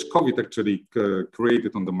COVID actually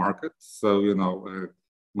created on the market. So, you know,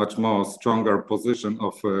 much more stronger position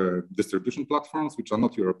of distribution platforms, which are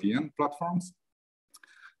not European platforms.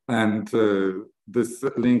 And this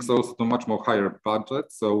links also to much more higher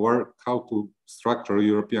budget. So how to structure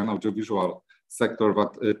European audiovisual sector,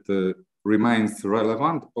 but it remains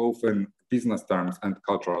relevant both in business terms and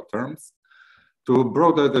cultural terms, to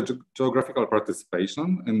broaden the geographical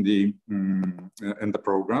participation in the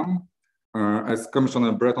program. As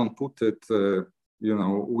Commissioner Breton put it, you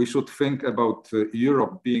know, we should think about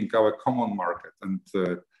Europe being our common market, and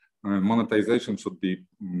monetization should be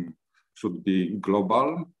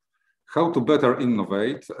global. How to better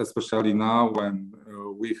innovate, especially now when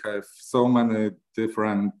we have so many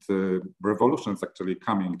different revolutions actually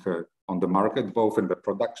coming on the market, both in the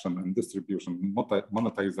production and distribution,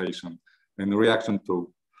 monetization, in reaction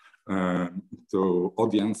to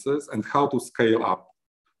audiences, and how to scale up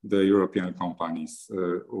the European companies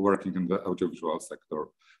working in the audiovisual sector.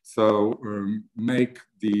 So make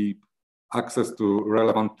the access to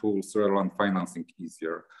relevant tools, relevant financing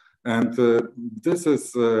easier. And this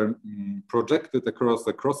is projected across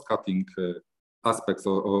the cross-cutting aspects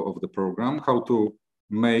of the program, how to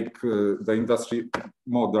make the industry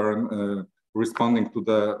modern, responding to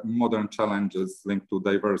the modern challenges linked to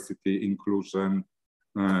diversity, inclusion,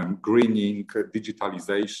 greening,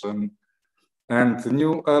 digitalization. And the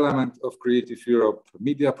new element of Creative Europe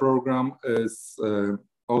media program is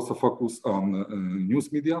also focused on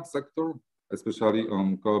news media sector, especially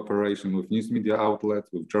on cooperation with news media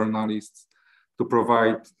outlets, with journalists, to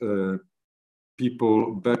provide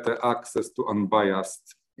people better access to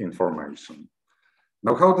unbiased information.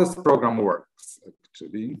 Now, how this program works,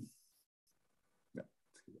 actually. Yeah.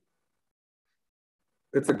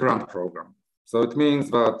 It's a grant program. So it means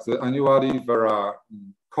that annually there are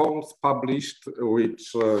calls published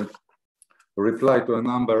which reply to a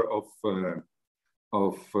number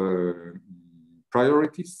of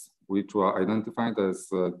priorities which were identified as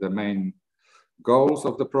the main goals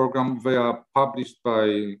of the program. They are published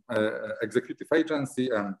by executive agency,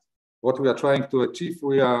 and what we are trying to achieve,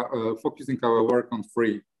 we are focusing our work on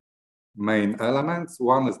three main elements.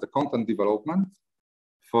 One is the content development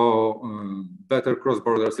for better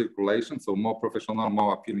cross-border circulation, so more professional,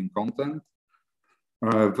 more appealing content.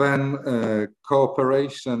 Then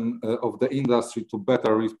cooperation of the industry to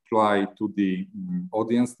better reply to the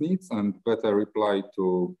audience needs and better reply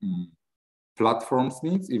to platforms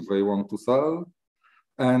needs if they want to sell.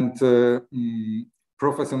 And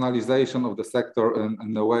professionalization of the sector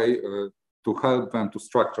in a way to help them to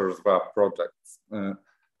structure their projects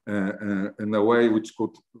in a way which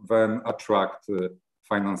could then attract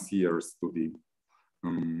financiers for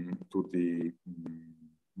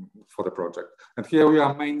the project. And here we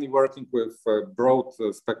are mainly working with a broad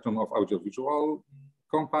spectrum of audiovisual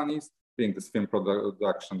companies, being the film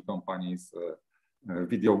production companies,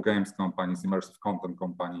 video games companies, immersive content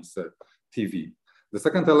companies, TV. The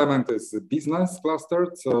second element is business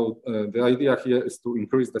clustered. So the idea here is to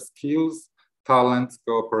increase the skills, talent,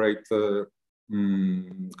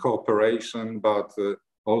 cooperation, but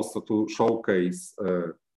also to showcase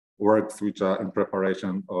works which are in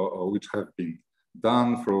preparation or which have been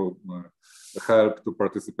done through help to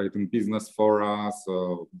participate in business forums,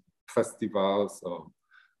 festivals, or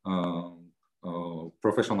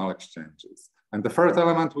professional exchanges. And the third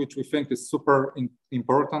element, which we think is super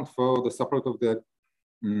important for the support of the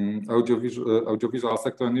audiovisual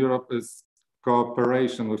sector in Europe, is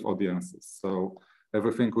cooperation with audiences. So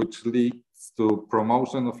everything which leads to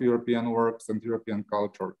promotion of European works and European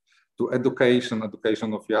culture, to education of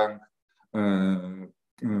young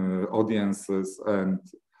audiences, and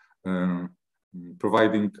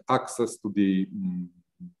providing access to the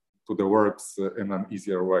works in an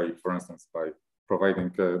easier way, for instance, by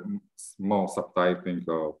providing more subtitling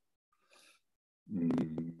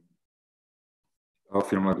or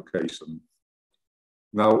film education.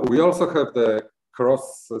 Now, we also have the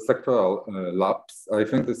cross-sectoral labs. I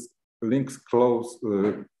think this links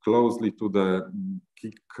closely to the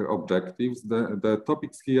key objectives. The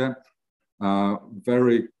topics here are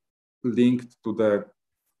very linked to the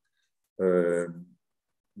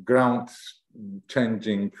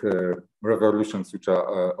ground-changing revolutions which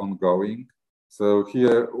are ongoing. So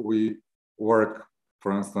here we work,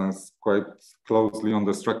 for instance, quite closely on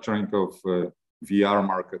the structuring of VR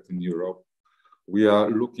market in Europe. We are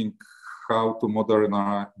looking how to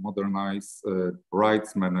modernize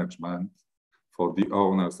rights management for the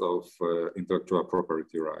owners of intellectual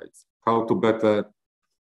property rights. How to better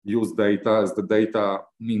use data, as the data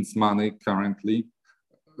means money currently.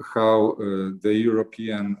 How the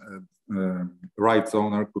European rights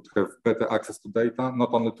owner could have better access to data,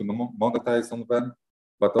 not only to monetize on them,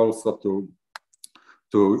 but also to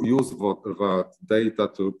use that data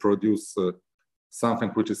to produce something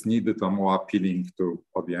which is needed or more appealing to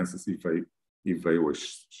audiences if they wish.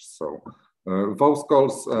 So those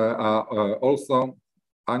calls are also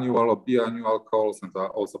annual or biannual calls and are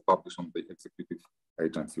also published on the executive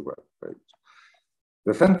agency webpage.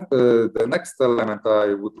 The next element I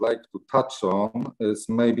would like to touch on is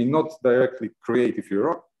maybe not directly Creative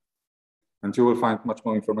Europe, and you will find much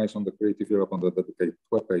more information on the Creative Europe on the dedicated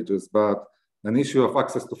web pages, but an issue of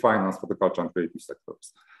access to finance for the culture and creative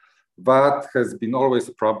sectors. That has been always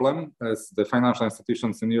a problem, as the financial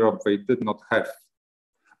institutions in Europe, they did not have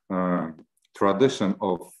tradition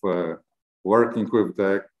of working with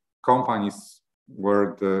the companies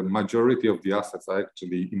where the majority of the assets are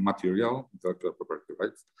actually immaterial, intellectual property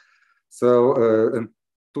rights. So in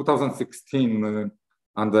 2016,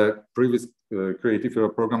 under previous Creative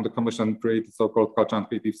Europe program, the Commission created so-called Culture and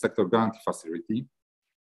Creative Sector Guarantee Facility,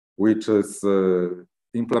 which is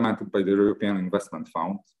implemented by the European Investment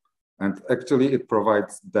Fund. And actually it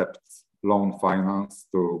provides debt loan finance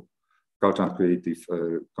to culture and creative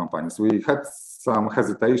companies. We had some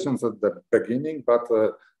hesitations at the beginning, but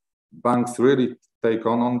banks really take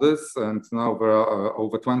on this. And now there are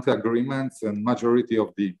over 20 agreements in majority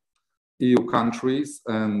of the EU countries.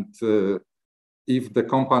 And if the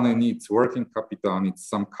company needs working capital, needs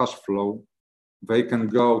some cash flow, they can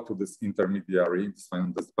go to this intermediary,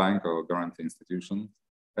 this bank or guarantee institution,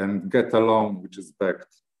 and get a loan which is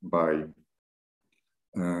backed by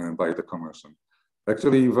the Commission.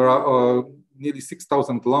 Actually, there are nearly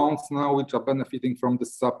 6,000 loans now which are benefiting from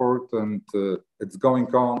this support, and it's going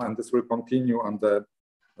on, and this will continue on the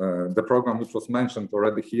program which was mentioned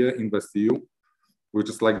already here, InvestEU, which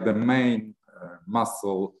is like the main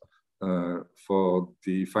muscle for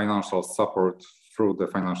the financial support through the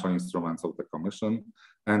financial instruments of the Commission.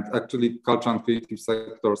 And actually, culture and creative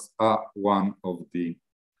sectors are one of the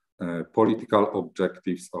political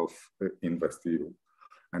objectives of InvestEU.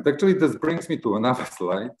 And actually, this brings me to another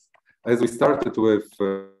slide. As we started with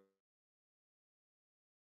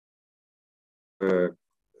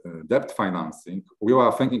debt financing, we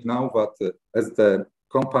are thinking now that as the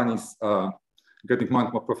companies are getting more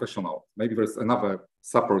and more professional, maybe there's another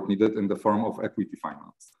support needed in the form of equity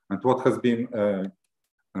finance. And what has been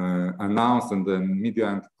announced in the Media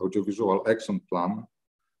and Audiovisual Action Plan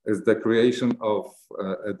is the creation of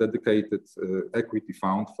a dedicated equity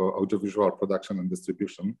fund for audiovisual production and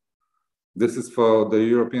distribution. This is for the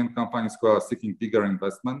European companies who are seeking bigger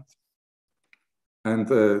investment. And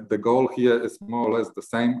the goal here is more or less the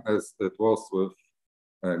same as it was with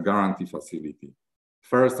a guarantee facility.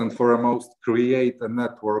 First and foremost, create a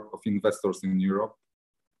network of investors in Europe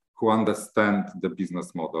who understand the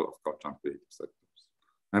business model of culture and creative sectors.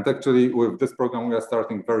 And actually, with this program, we are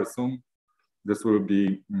starting very soon. This will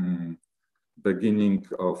be beginning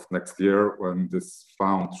of next year when this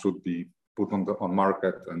fund should be put on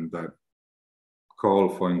market and the call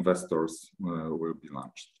for investors will be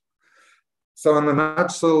launched. So in a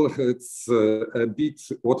nutshell, it's a bit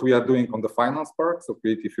what we are doing on the finance part, so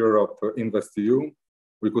Creative Europe, InvestEU.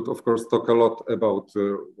 We could, of course, talk a lot about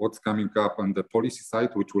what's coming up on the policy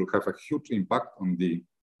side, which will have a huge impact on the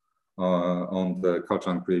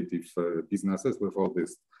culture and creative businesses with all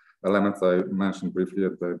these elements I mentioned briefly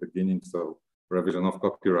at the beginning. So revision of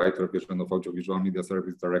copyright, revision of Audiovisual Media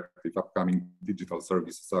Service Directive, upcoming Digital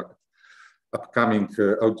Services Act, upcoming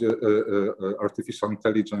Artificial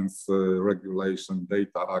Intelligence Regulation,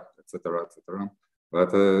 Data Act, etc., etc.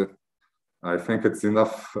 But I think it's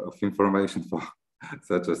enough of information for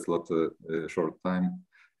such a short time.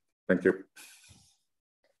 Thank you.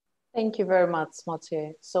 Thank you very much,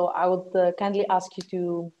 Maciej. So I would kindly ask you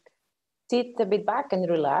to sit a bit back and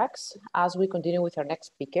relax as we continue with our next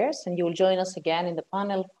speakers, and you will join us again in the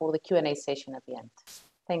panel for the Q&A session at the end.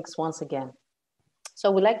 Thanks once again.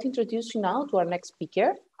 So we'd like to introduce you now to our next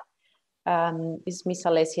speaker. This is Ms.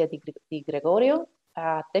 Alessia Di Gregorio,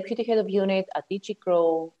 Deputy Head of Unit at DG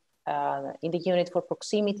Grow in the Unit for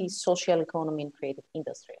Proximity, Social Economy and Creative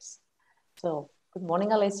Industries. So good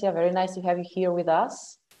morning, Alessia. Very nice to have you here with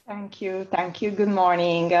us. Thank you. Good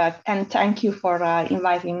morning, and thank you for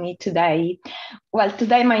inviting me today. Well,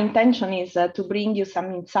 today my intention is to bring you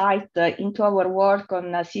some insight into our work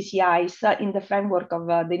on CCIs in the framework of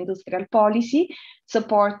the industrial policy,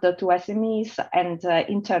 support to SMEs and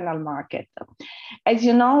internal market. As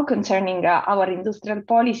you know, concerning our industrial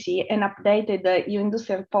policy, an updated EU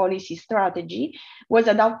industrial policy strategy was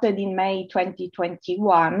adopted in May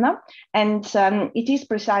 2021, and it is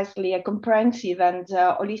precisely a comprehensive and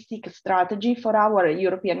holistic strategy for our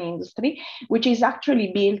European industry, which is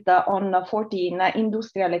actually built on 14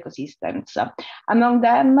 industrial ecosystems. Among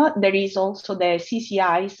them, there is also the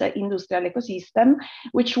CCI's industrial ecosystem,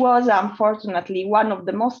 which was unfortunately one of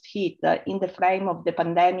the most hit in the frame of the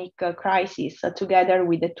pandemic crisis, together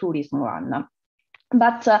with the tourism one.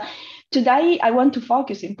 But today I want to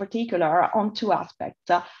focus in particular on two aspects.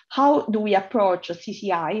 How do we approach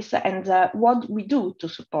CCIs and what we do to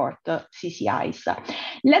support CCIs?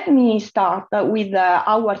 Let me start with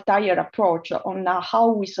our entire approach on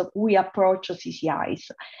how we approach CCIs.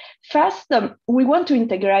 First, we want to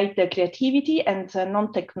integrate the creativity and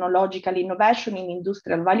non-technological innovation in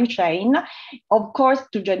industrial value chain, of course,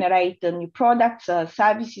 to generate new products,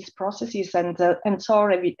 services, processes, and so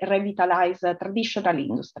revitalize traditional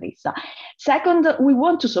industries. Second, we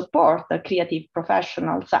want to support creative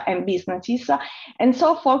professionals and businesses, and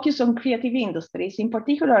so focus on creative industries, in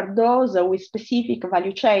particular those with specific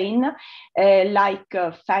value chain, like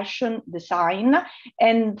fashion, design,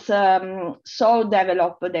 and so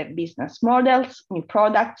develop their business models, new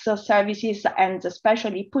products, services, and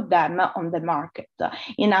especially put them on the market,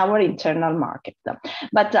 in our internal market.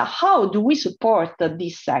 But how do we support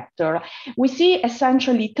this sector? We see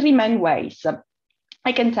essentially three main ways.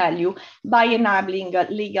 I can tell you, by enabling a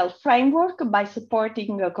legal framework, by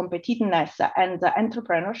supporting competitiveness and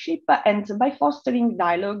entrepreneurship, and by fostering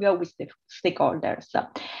dialogue with the stakeholders.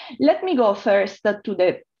 Let me go first to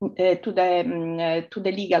the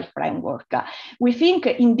legal framework. We think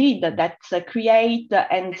indeed that create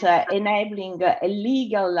and enabling a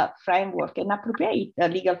legal framework, an appropriate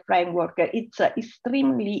legal framework, it's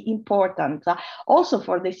extremely important also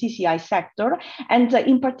for the CCI sector. And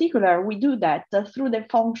in particular, we do that through the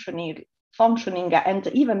functioning and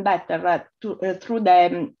even better through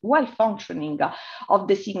the well-functioning of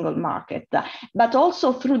the single market, but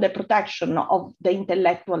also through the protection of the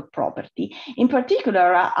intellectual property. In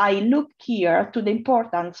particular, I look here to the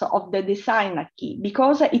importance of the design key,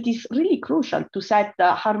 because it is really crucial to set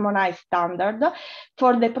a harmonized standard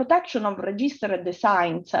for the protection of registered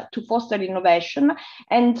designs to foster innovation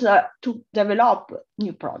and to develop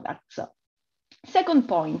new products. Second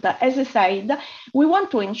point, as I said, we want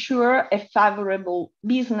to ensure a favorable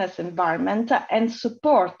business environment and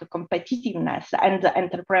support competitiveness and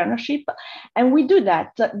entrepreneurship. And we do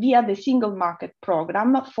that via the Single Market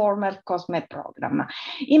Program, former COSME program.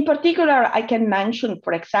 In particular, I can mention,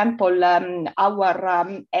 for example,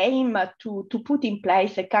 our aim to put in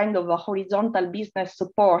place a kind of a horizontal business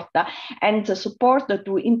support and support to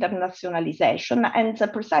internationalization. And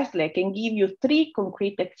precisely, I can give you three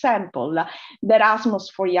concrete examples. The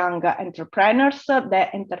Erasmus for Young Entrepreneurs, the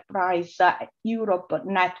Enterprise Europe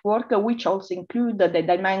Network, which also include the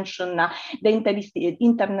dimension, the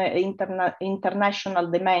international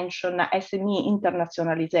dimension, SME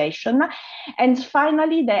internationalization, and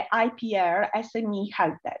finally the IPR SME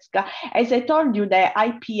Help Desk. As I told you, the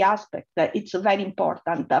IP aspect, it's very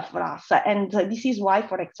important for us, and this is why,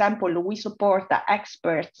 for example, we support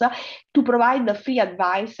experts to provide the free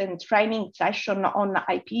advice and training session on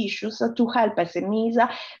IP issues to help SMEs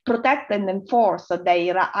protect and enforce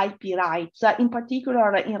their IP rights, in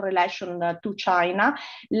particular in relation to China,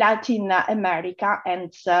 Latin America,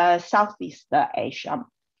 and Southeast Asia.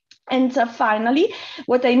 And finally,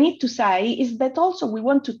 what I need to say is that also we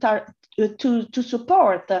want to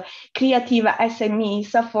support creative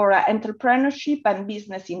SMEs for entrepreneurship and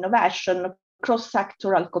business innovation,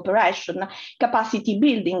 cross-sectoral cooperation, capacity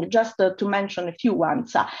building, just to mention a few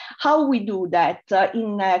ones. How we do that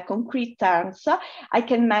in concrete terms, I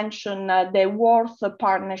can mention the Worth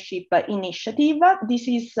Partnership Initiative. This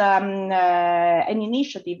is an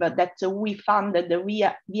initiative that we funded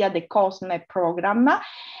via the COSME program,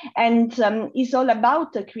 and is all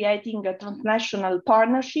about creating a transnational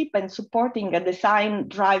partnership and supporting a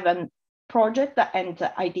design-driven project and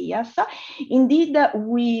ideas. Indeed,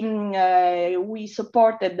 we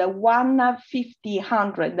supported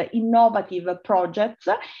 100 innovative projects,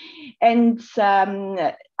 and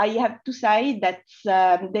I have to say that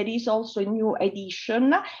there is also a new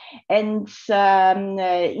edition, and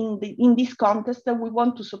in this context, we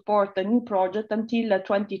want to support a new project until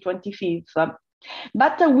 2025.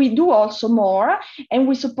 But we do also more, and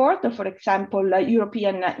we support, for example,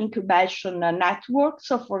 European incubation networks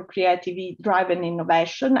for creativity-driven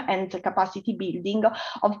innovation and capacity building,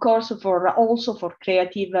 of course, also for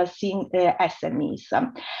creative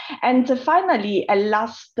SMEs. And finally, a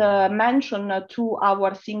last mention to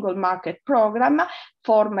our single market program,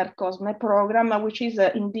 former COSME program, which is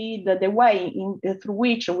indeed the way through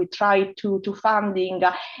which we try to funding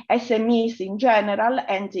SMEs in general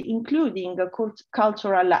and including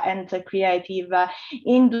cultural and creative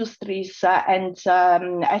industries and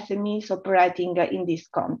SMEs operating in this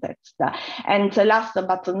context. And last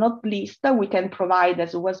but not least, we can provide,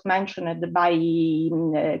 as was mentioned by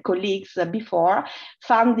colleagues before,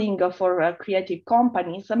 funding for creative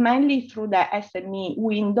companies, mainly through the SME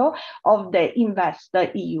window of the Invest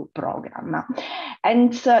EU program.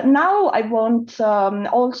 And now I want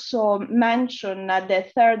also mention the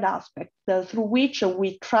third aspect through which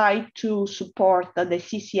we try to support the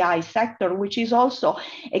CCI sector, which is also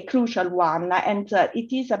a crucial one. And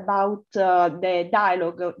it is about the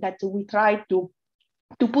dialogue that we try to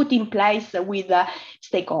put in place with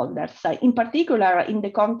stakeholders. In particular, in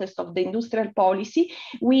the context of the industrial policy,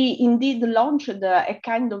 we indeed launched a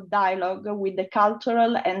kind of dialogue with the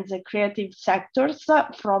cultural and the creative sectors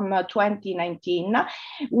from 2019.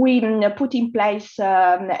 We put in place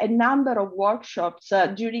a number of workshops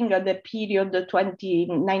during the period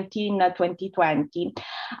 2019-2020.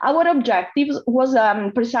 Our objective was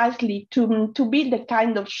precisely to build a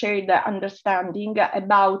kind of shared understanding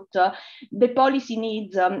about the policy needs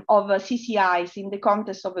of CCIs in the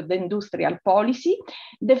context of the industrial policy,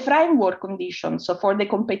 the framework conditions for the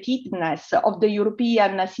competitiveness of the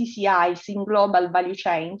European CCIs in global value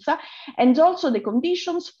chains, and also the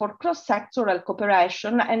conditions for cross-sectoral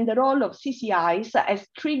cooperation and the role of CCIs as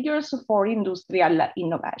triggers for industrial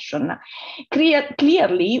innovation.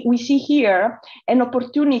 Clearly, we see here an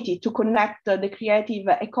opportunity to connect the creative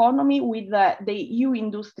economy with the EU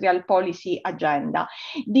industrial policy agenda.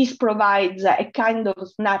 This provides a kind of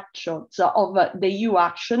snapshots of the EU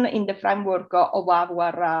action in the framework of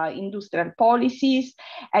our industrial policies,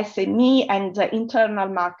 SME and internal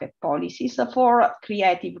market policies for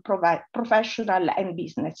creative professional and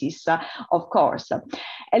businesses, of course.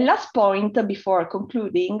 A last point before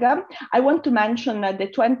concluding, I want to mention the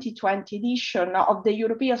 2020 edition of the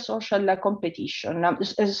European Social Competition, of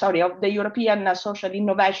the European Social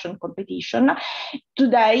Innovation Competition.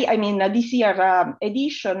 Today, this year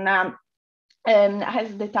edition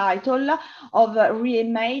has the title of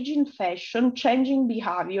Reimagining Fashion, Changing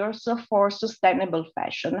Behaviors for Sustainable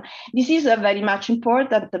Fashion. This is very much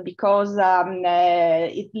important because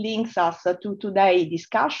it links us to today's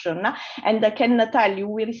discussion, and I can tell you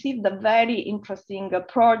we received a very interesting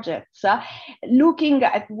projects looking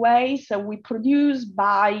at ways we produce,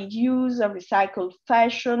 buy, use recycled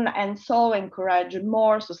fashion, and so encourage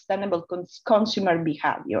more sustainable consumer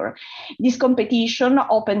behavior. This competition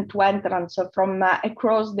open to entrants from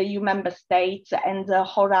across the EU member states and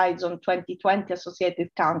Horizon 2020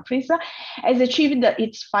 associated countries, has achieved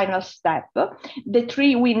its final step. The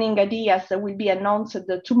 3 winning ideas will be announced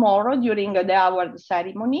tomorrow during the award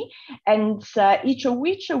ceremony, and each of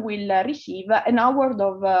which will receive an award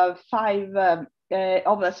of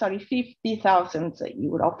 50,000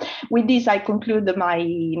 euro. With this, I conclude my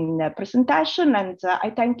presentation, and I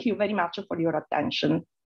thank you very much for your attention.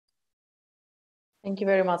 Thank you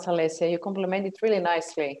very much, Alessia. You complemented really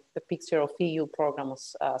nicely the picture of EU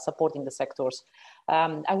programs supporting the sectors.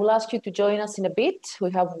 I will ask you to join us in a bit.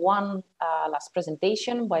 We have one last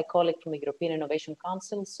presentation by a colleague from the European Innovation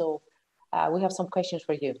Council. So we have some questions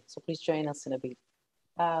for you. So please join us in a bit.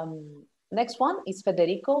 Next one is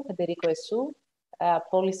Federico Esu,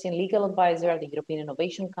 Policy and Legal Advisor at the European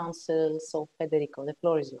Innovation Council. So Federico, the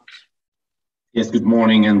floor is yours. Yes, good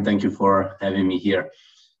morning, and thank you for having me here.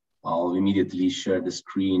 I'll immediately share the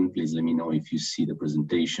screen. Please let me know if you see the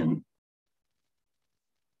presentation.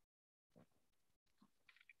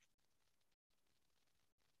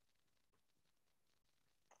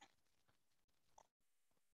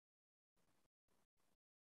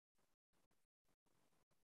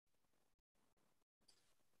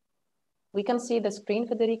 We can see the screen,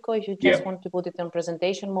 Federico. If you just want to put it in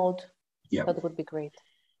presentation mode, that would be great.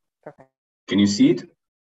 Perfect. Can you see it?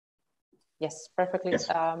 Yes, perfectly. Yes.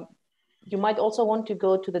 You might also want to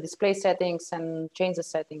go to the display settings and change the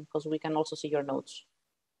setting because we can also see your notes.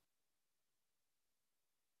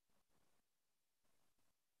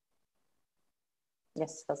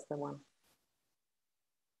 Yes, that's the one.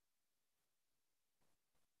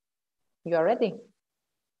 You are ready?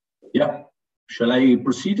 Yeah. Shall I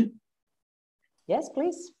proceed? Yes,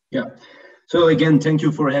 please. Yeah. So again, thank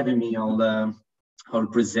you for having me. I'll I'll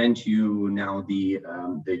present you now the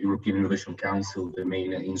European Innovation Council, the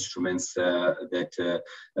main instruments that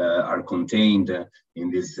are contained in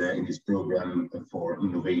this program for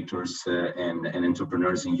innovators and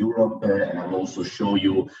entrepreneurs in Europe. And I'll also show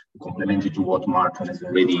you, complementary to what Martin has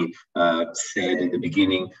already said in the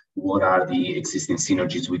beginning, what are the existing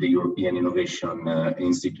synergies with the European Innovation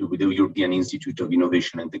Institute, with the European Institute of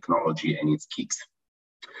Innovation and Technology and its KICs.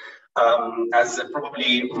 As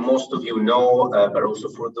probably most of you know, but also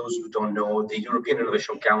for those who don't know, the European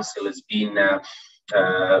Innovation Council has been,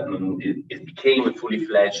 it became fully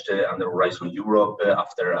fledged under Horizon Europe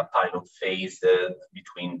after a pilot phase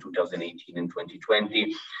between 2018 and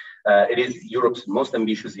 2020. It is Europe's most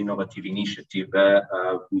ambitious innovative initiative,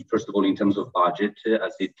 first of all, in terms of budget,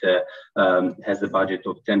 as it has a budget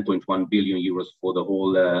of 10.1 billion euros for the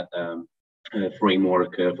whole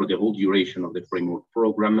framework, for the whole duration of the framework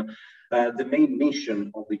program. The main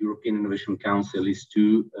mission of the European Innovation Council is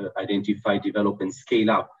to identify, develop, and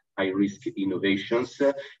scale up high-risk innovations,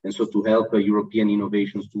 and so to help European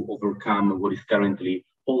innovations to overcome what is currently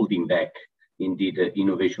holding back, indeed,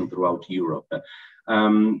 innovation throughout Europe.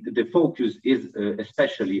 The focus is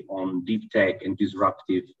especially on deep tech and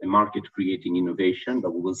disruptive market-creating innovation,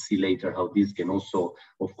 but we will see later how this can also,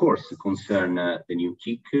 of course, concern the new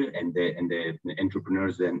KIC and the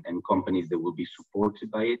entrepreneurs and companies that will be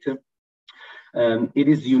supported by it. It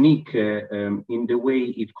is unique in the way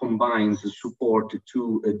it combines support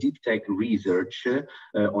to deep tech research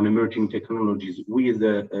on emerging technologies with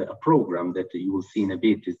a program that you will see in a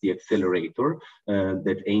bit is the accelerator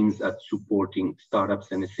that aims at supporting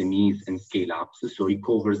startups and SMEs and scale-ups. So it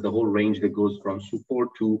covers the whole range that goes from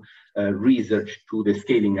support to research to the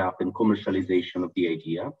scaling up and commercialization of the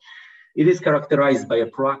idea. It is characterized by a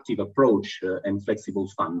proactive approach and flexible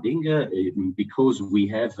funding because we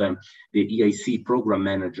have the EIC program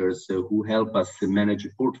managers who help us manage a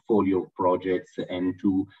portfolio of projects and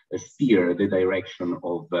to steer the direction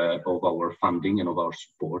of our funding and of our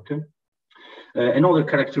support. Another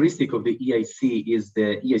characteristic of the EIC is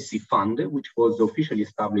the EIC Fund, which was officially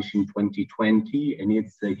established in 2020, and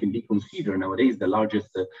it can be considered nowadays the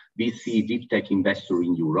largest VC deep tech investor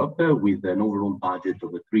in Europe, with an overall budget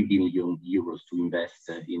of 3 billion euros to invest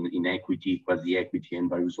in equity, quasi-equity, and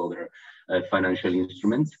various other financial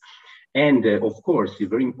instruments. And of course, it's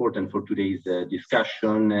very important for today's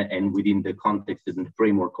discussion and within the context and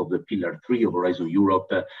framework of the Pillar 3 of Horizon Europe,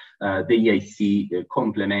 the EIC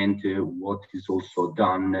complement what is also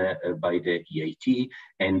done by the EIT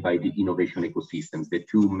and by the innovation ecosystems, the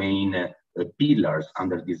two main pillars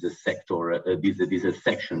under this sector, this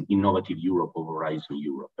section, Innovative Europe of Horizon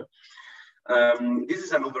Europe. This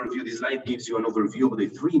is an overview. This slide gives you an overview of the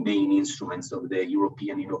three main instruments of the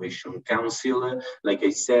European Innovation Council. Like I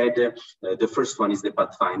said, the first one is the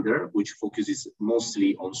Pathfinder, which focuses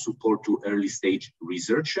mostly on support to early stage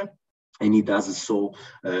research. And it does so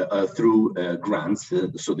through grants.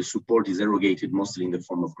 So the support is erogated mostly in the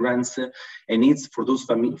form of grants. And it's for those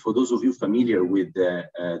of you familiar with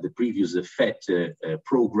the previous FET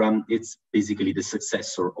program, it's basically the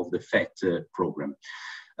successor of the FET program.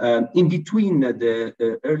 In between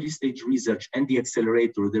the early stage research and the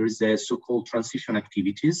accelerator, there is a so-called transition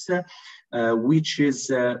activities, which is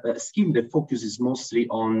a scheme that focuses mostly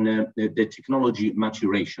on the technology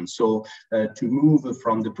maturation. So to move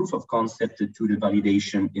from the proof of concept to the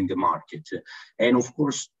validation in the market. And of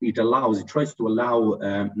course, it tries to allow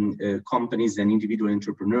companies and individual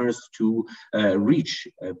entrepreneurs to reach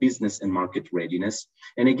business and market readiness.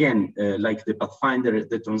 And again, like the Pathfinder,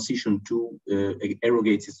 the transition to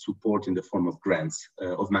erogates its support in the form of grants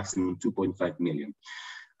of maximum 2.5 million.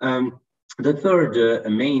 The third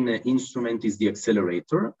main instrument is the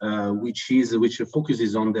accelerator, which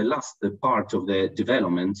focuses on the last part of the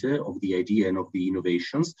development of the idea and of the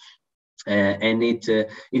innovations. And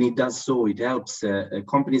it does so, it helps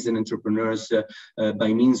companies and entrepreneurs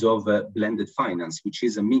by means of blended finance, which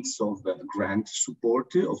is a mix of grant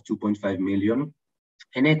support of 2.5 million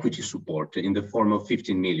and equity support in the form of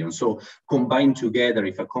 15 million. So combined together,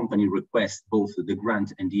 if a company requests both the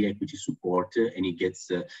grant and the equity support, and it gets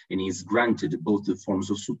and is granted both the forms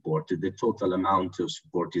of support, the total amount of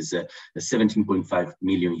support is 17.5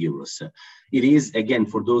 million euros. It is, again,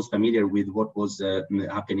 for those familiar with what was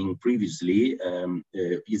happening previously,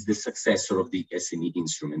 is the successor of the SME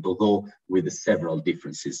instrument, although with several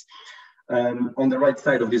differences. On the right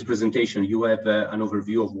side of this presentation, you have an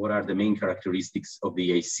overview of what are the main characteristics of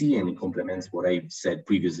the EIC, and it complements what I said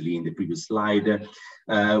previously in the previous slide.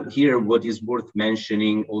 Here, what is worth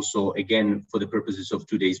mentioning also, again, for the purposes of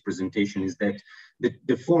today's presentation, is that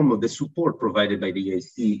the form of the support provided by the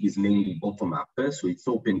EIC is mainly bottom-up, so it's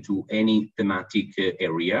open to any thematic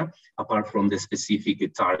area, apart from the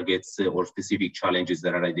specific targets or specific challenges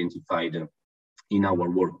that are identified in our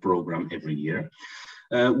work program every year.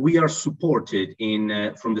 We are supported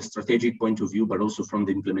from the strategic point of view, but also from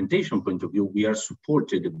the implementation point of view. We are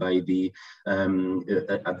supported by the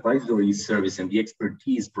advisory service and the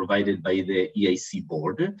expertise provided by the EIC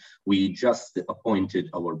board. We just appointed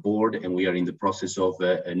our board, and we are in the process of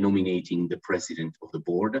nominating the president of the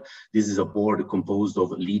board. This is a board composed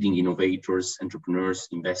of leading innovators, entrepreneurs,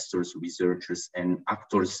 investors, researchers, and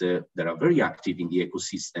actors that are very active in the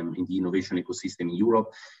ecosystem, in the innovation ecosystem in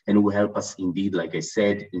Europe, and who help us indeed, like I said,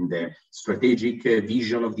 in the strategic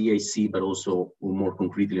vision of the EIC, but also more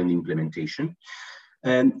concretely on the implementation.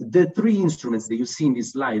 And the three instruments that you see in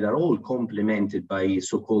this slide are all complemented by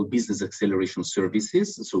so-called business acceleration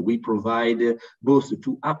services. So we provide both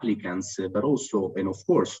to applicants, but also, and of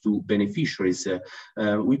course, to beneficiaries.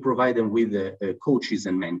 We provide them with coaches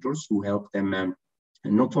and mentors who help them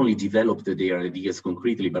not only develop their ideas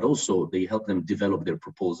concretely, but also they help them develop their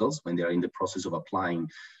proposals when they are in the process of applying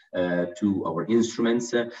to our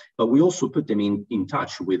instruments, but we also put them in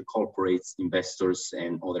touch with corporates, investors,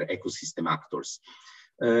 and other ecosystem actors.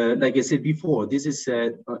 Like I said before, this is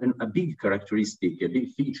a big characteristic, a big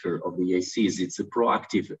feature of the EIC is it's a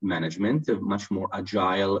proactive management, much more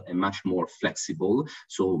agile and much more flexible,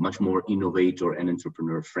 so much more innovator and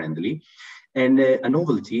entrepreneur friendly. And a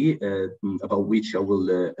novelty about which I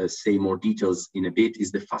will say more details in a bit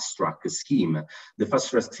is the fast track scheme. The fast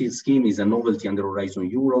track scheme is a novelty under Horizon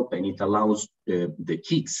Europe, and it allows the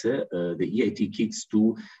KICs, the EIT KICs,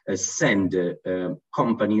 to send their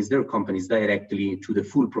companies directly to the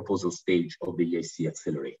full proposal stage of the EIC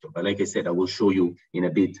accelerator. But like I said, I will show you in a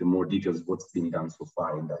bit more details what's been done so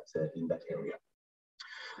far in that area.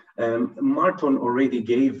 Martin already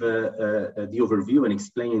gave the overview and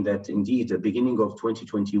explained that indeed, at the beginning of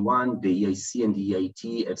 2021, the EIC and the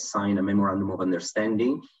EIT have signed a memorandum of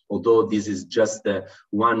understanding, although this is just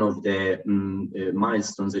one of the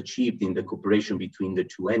milestones achieved in the cooperation between the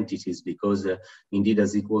two entities, because indeed,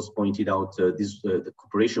 as it was pointed out, the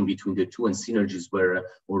cooperation between the two and synergies were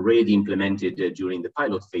already implemented during the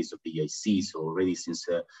pilot phase of the EIC, so already since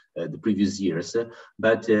the previous years.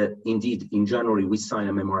 But indeed, in January, we signed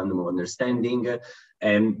a memorandum of understanding,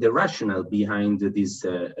 and the rationale behind this,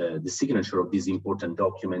 the signature of this important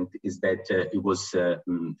document is that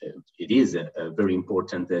it is very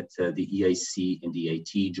important that the EIC and the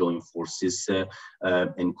EIT join forces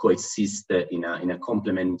and coexist in a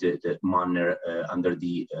complemented manner under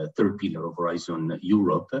the third pillar of Horizon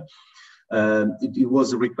Europe. It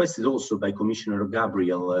was requested also by Commissioner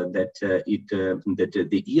Gabriel that the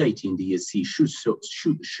EIT and the EIC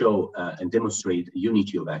should show and demonstrate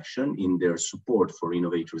unity of action in their support for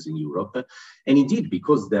innovators in Europe. And indeed,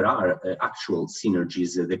 because there are actual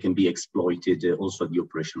synergies that can be exploited also at the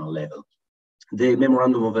operational level. The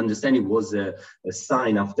memorandum of understanding was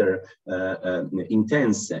signed after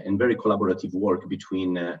intense and very collaborative work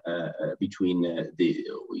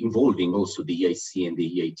involving also the EIC and the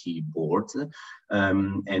EIT boards,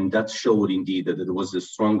 and that showed indeed that there was a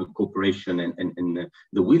strong cooperation and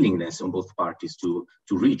the willingness on both parties to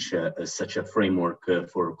reach such a framework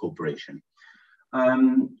for cooperation.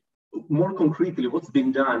 More concretely, what's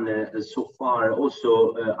been done so far,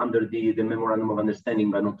 also under the memorandum of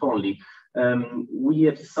understanding, but not only. We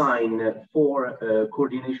have signed 4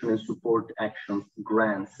 coordination and support action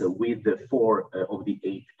grants with 4 of the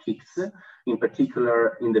 8 KICs, in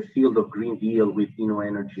particular in the field of Green Deal with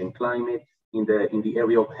Energy and Climate, in the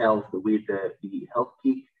area of health with the Health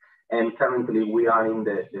KIC, and currently we are in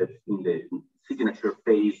the signature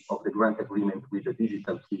phase of the grant agreement with the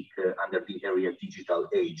Digital KIC under the area Digital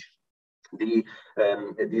Age. The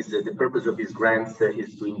purpose of these grants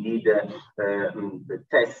is to indeed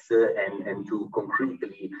test and to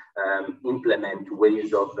concretely implement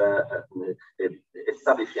ways of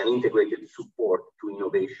establishing an integrated support to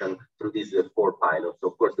innovation through these 4 pilots.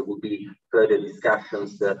 Of course, there will be further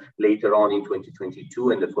discussions later on in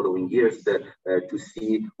 2022 and the following years to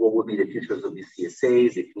see what will be the futures of these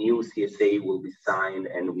CSAs, if new CSA will be signed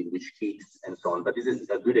and with which KICs and so on. But this is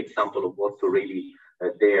a good example of what's already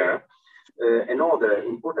there. Another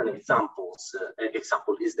important example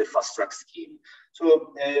is the fast track scheme.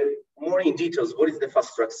 So more in details, what is the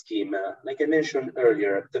fast track scheme? Like I mentioned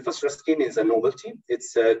earlier, the fast track scheme is a novelty.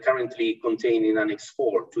 It's currently contained in Annex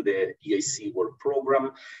 4 to the EIC work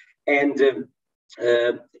program. And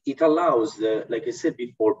it allows, like I said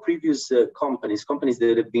before, previous companies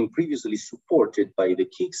that have been previously supported by the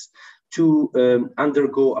KICs to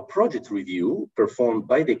undergo a project review performed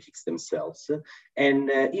by the KICs themselves. And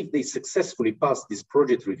if they successfully pass this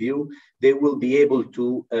project review, they will be able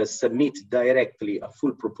to submit directly a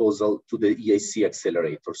full proposal to the EIC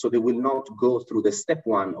accelerator. So they will not go through the step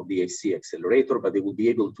 1 of the EIC accelerator, but they will be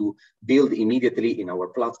able to build immediately in our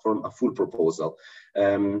platform a full proposal.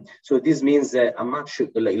 So this means a much,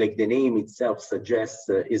 like the name itself suggests,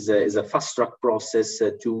 is a fast track process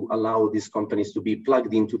to allow these companies to be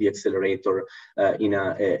plugged into the accelerator in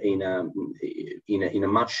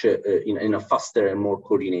a faster and more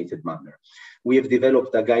coordinated manner. We have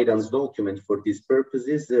developed a guidance document for these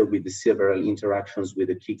purposes with several interactions with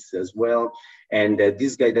the KICs as well. And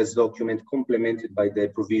this guidance document, complemented by the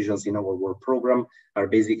provisions in our work program, are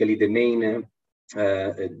basically the main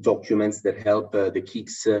documents that help the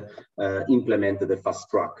KICs implement the fast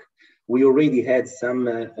track. We already had some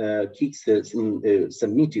KICs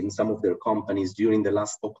submitting some of their companies during the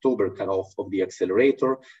last October cutoff of the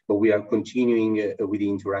accelerator, but we are continuing with the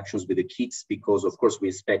interactions with the KICs because, of course, we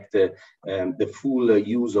expect the full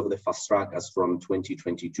use of the fast track as from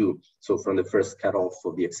 2022, so from the first cutoff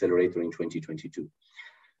of the accelerator in 2022.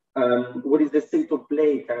 What is the state of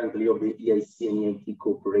play currently of the EIC and EIT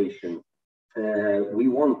cooperation? We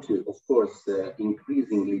want to, of course,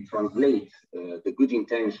 increasingly translate the good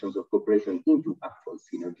intentions of cooperation into actual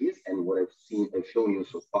synergies. And what I've shown you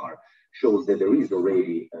so far shows that there is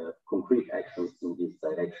already concrete actions in this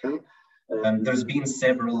direction. There's been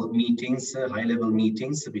several meetings, high-level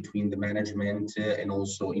meetings between the management and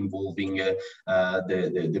also involving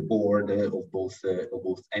the board of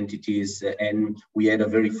both entities. And we had a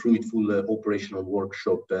very fruitful operational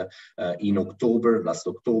workshop in last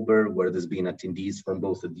October, where there's been attendees from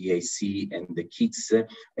both the DIC and the KICs.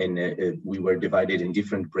 And we were divided in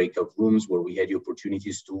different breakout rooms where we had the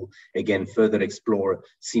opportunities to, again, further explore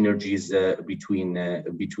synergies between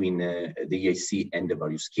the EIC and the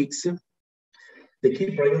various KICs. The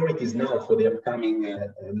key priorities now for the upcoming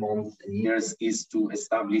months and years is to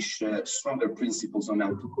establish stronger principles on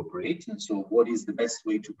how to cooperate. So what is the best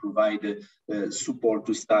way to provide support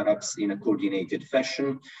to startups in a coordinated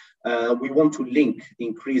fashion? We want to link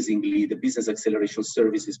increasingly the business acceleration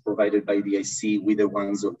services provided by the IC with the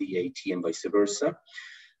ones of the EIT and vice versa.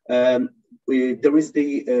 There is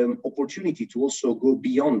the opportunity to also go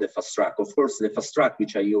beyond the fast track. Of course, the fast track,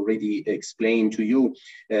 which I already explained to you,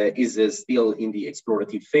 is still in the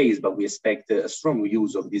explorative phase, but we expect a strong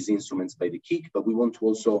use of these instruments by the KIC. But we want to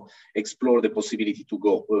also explore the possibility to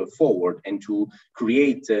go forward and to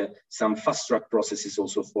create some fast track processes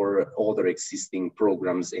also for other existing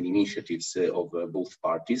programs and initiatives of both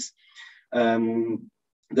parties.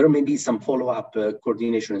 There may be some follow-up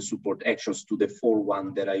coordination and support actions to the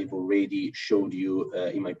 4.1 that I've already showed you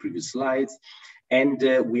in my previous slides. And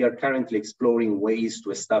we are currently exploring ways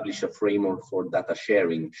to establish a framework for data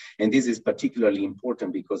sharing. And this is particularly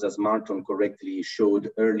important because, as Martin correctly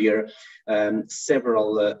showed earlier,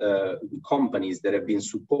 several companies that have been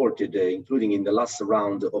supported, including in the last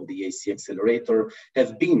round of the AC Accelerator,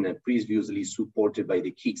 have been previously supported by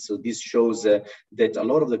the KICs. So this shows that a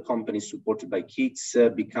lot of the companies supported by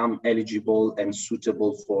KICs become eligible and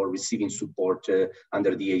suitable for receiving support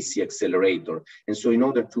under the AC Accelerator. And so in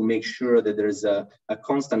order to make sure that there is a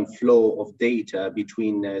constant flow of data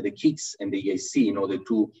between the KICs and the EIC in order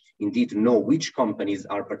to indeed know which companies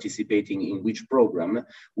are participating in which program,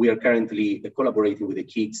 we are currently collaborating with the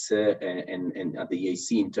KICs and at the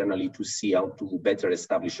EIC internally to see how to better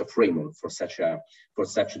establish a framework for such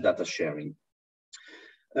data sharing.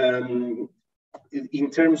 In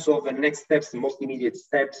terms of the next steps, the most immediate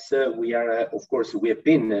steps, we are, of course, we have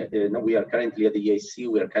been, we are currently at the EIC,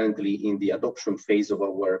 we are currently in the adoption phase of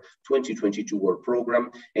our 2022 work program.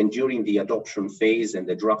 And during the adoption phase and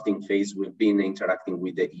the drafting phase, we've been interacting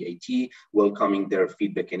with the EIT, welcoming their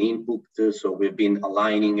feedback and input. So we've been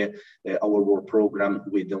aligning our work program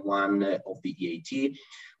with the one of the EIT.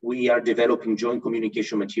 We are developing joint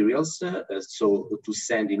communication materials, so to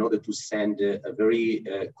send, in order to send a very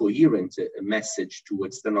coherent message to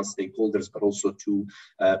external stakeholders, but also to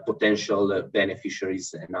potential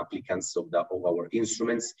beneficiaries and applicants of our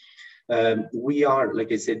instruments. We are,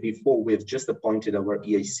 like I said before, we have just appointed our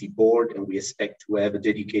EIC board, and we expect to have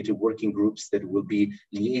dedicated working groups that will be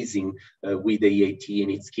liaising with the EIT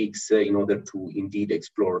and its KICs in order to indeed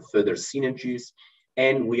explore further synergies.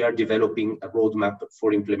 And we are developing a roadmap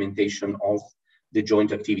for implementation of the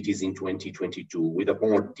joint activities in 2022 with a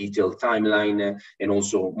more detailed timeline and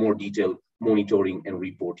also more detailed monitoring and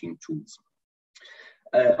reporting tools.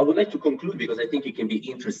 I would like to conclude because I think it can be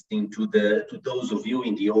interesting to those of you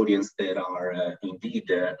in the audience that are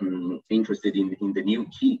indeed interested in the new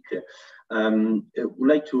KIC.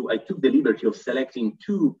 I took the liberty of selecting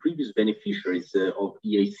two previous beneficiaries of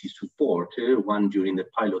EIC support, one during the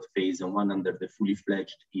pilot phase and one under the fully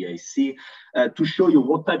fledged EIC, to show you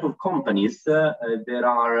what type of companies that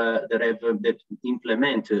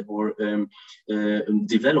implement or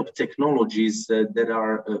develop technologies that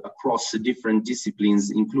are across different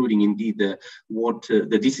disciplines, including indeed what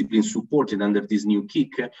the disciplines supported under this new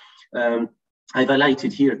KIC. I've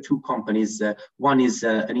highlighted here two companies. One is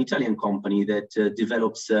an Italian company that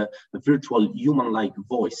develops virtual human-like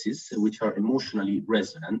voices, which are emotionally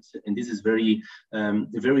resonant. And this is very,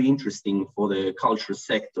 very interesting for the culture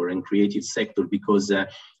sector and creative sector because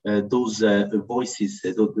those voices,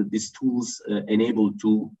 these tools enable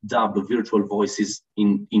to dub virtual voices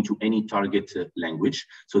into any target language.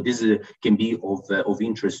 So this can be of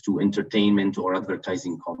interest to entertainment or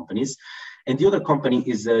advertising companies. And the other company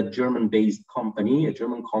is a German-based company, a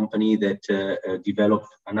German company that developed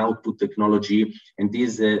an output technology, and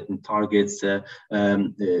this targets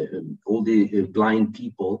all the blind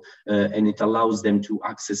people, and it allows them to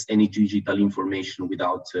access any digital information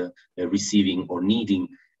without receiving or needing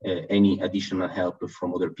any additional help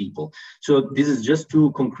from other people. So this is just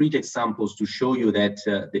two concrete examples to show you that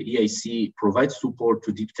the EIC provides support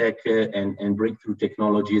to deep tech and breakthrough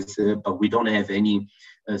technologies, but we don't have any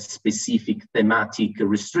specific thematic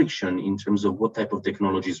restriction in terms of what type of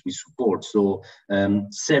technologies we support. So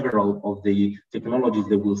several of the technologies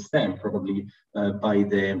that will stand probably by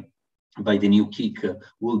the new KIC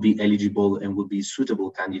will be eligible and will be suitable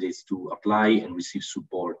candidates to apply and receive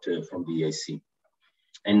support from the EIC.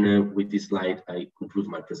 And with this slide, I conclude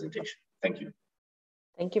my presentation. Thank you.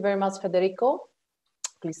 Thank you very much, Federico.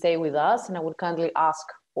 Please stay with us, and I would kindly ask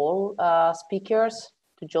all speakers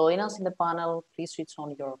to join us in the panel. Please switch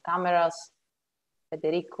on your cameras.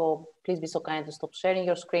 Federico, please be so kind to stop sharing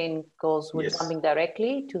your screen because we're jumping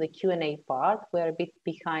directly to the Q&A part. We're a bit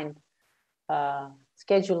behind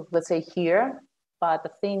schedule, let's say here, but I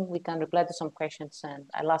think we can reply to some questions, and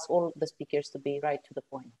I'll ask all the speakers to be right to the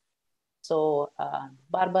point. So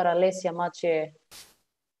Barbara, Alessia, Maciej,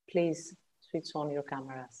 please switch on your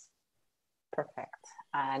cameras. Perfect.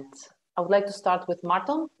 And I would like to start with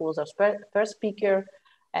Martin, who was our first speaker.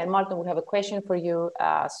 And Martin, we have a question for you.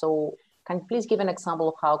 So can you please give an example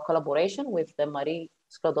of how collaboration with the Marie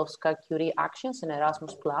Skłodowska-Curie actions in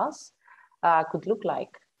Erasmus Plus could look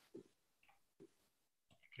like?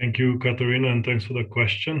 Thank you, Katerina, and thanks for the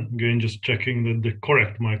question. Again, just checking that the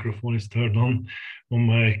correct microphone is turned on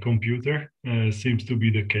my computer. Seems to be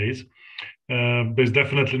the case. There's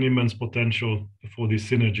definitely an immense potential for these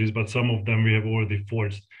synergies, but some of them we have already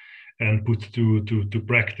forged and put to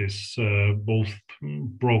practice, both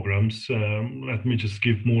programs. Let me just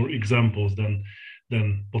give more examples than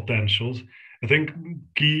potentials. I think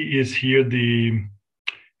key is here the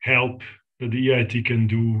help that the EIT can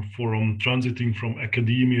do from transiting from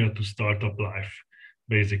academia to startup life.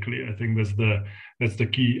 Basically, I think that's the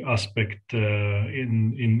key aspect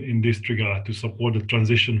in this regard, to support the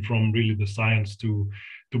transition from really the science to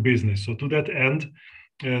business. So to that end,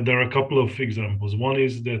 there are a couple of examples. One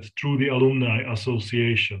is that through the alumni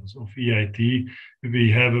associations of EIT,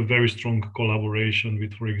 we have a very strong collaboration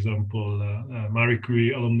with, for example, Marie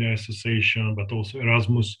Curie Alumni Association, but also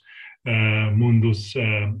Erasmus Mundus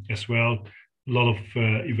as well. A lot of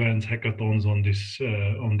events, hackathons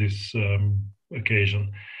on this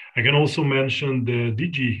occasion. I can also mention the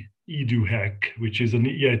Digi-Edu Hack, which is an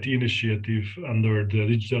EIT initiative under the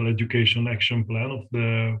Digital Education Action Plan of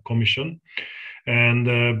the Commission.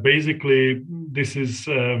 And basically, this is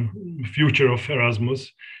future of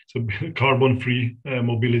Erasmus. So carbon-free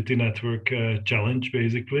mobility network challenge,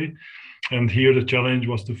 basically. And here the challenge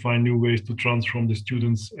was to find new ways to transform the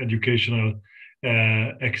students' educational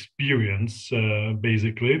experience,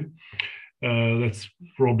 basically. That's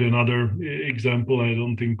probably another example. I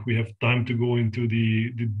don't think we have time to go into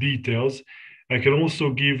the details. I can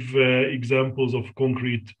also give examples of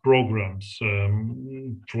concrete programs.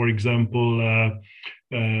 For example,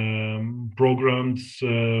 programs,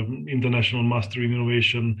 International Master in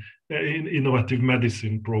Innovative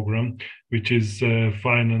Medicine program, which is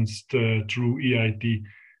financed through EIT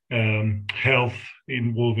health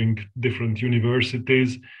involving different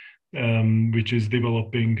universities, which is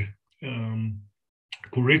developing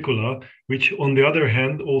curricula, which on the other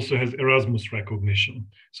hand also has Erasmus recognition.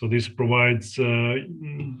 So this provides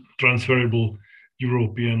transferable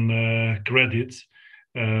European credits,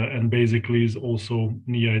 and basically is also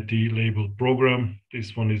an EIT labeled program.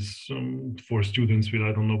 This one is for students with,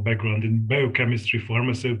 I don't know, background in biochemistry,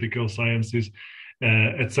 pharmaceutical sciences,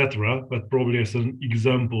 etc. But probably as an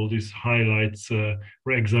example, this highlights or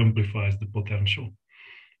exemplifies the potential.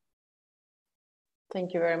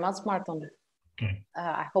 Thank you very much, Martin. Okay.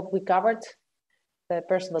 I hope we covered the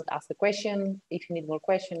person that asked the question. If you need more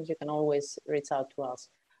questions, you can always reach out to us.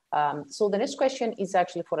 So the next question is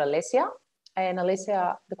actually for Alessia. And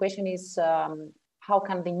Alessia, the question is, how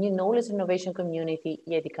can the new knowledge innovation community,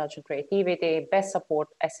 EIT Culture and Creativity, best support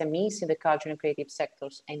SMEs in the culture and creative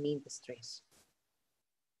sectors and industries?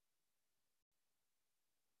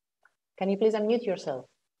 Can you please unmute yourself?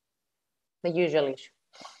 The usual issue.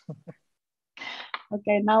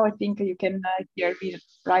 Okay, now I think you can hear me,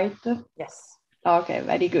 right? Yes. Okay,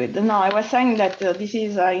 very good. No, I was saying that this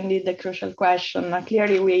is indeed a crucial question.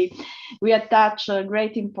 Clearly, we attach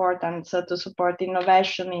great importance to support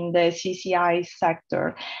innovation in the CCI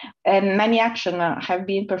sector. And many actions have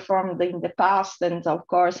been performed in the past, and of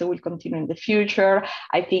course, will continue in the future.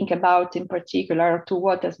 I think about, in particular, to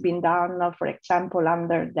what has been done, for example,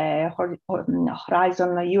 under the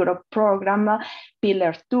Horizon Europe program,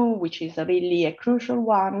 Pillar 2, which is really a crucial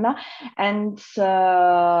one. And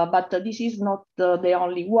but this is not the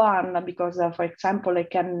only one, because, for example, I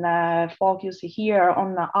can focus here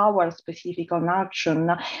on our specific action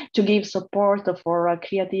to give support for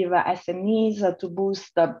creative SMEs to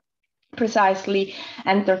boost precisely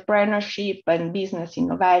entrepreneurship and business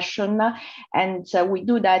innovation. And we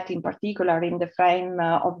do that in particular in the frame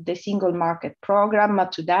of the single market program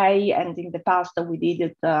today, and in the past we did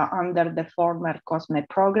it under the former COSME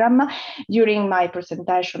program. During my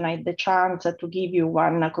presentation, I had the chance to give you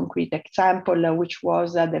one concrete example, which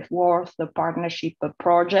was the Worth Partnership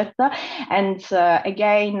Project. And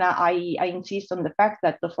again, I insist on the fact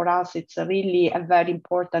that for us it's really a very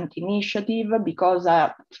important initiative, because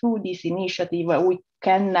through this initiative we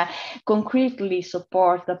can concretely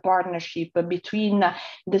support the partnership between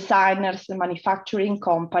designers, manufacturing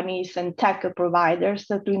companies, and tech providers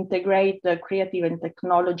to integrate creative and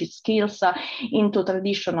technology skills into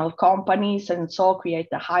traditional companies, and so create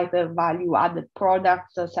a higher value added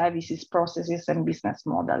products, services, processes, and business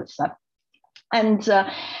models. And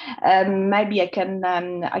maybe I can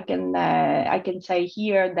say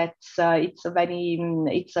here that it's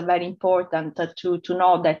very important to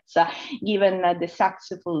know that given the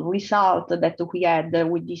successful result that we had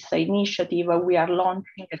with this initiative, we are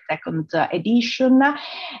launching a second edition,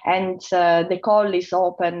 and the call is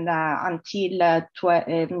open until the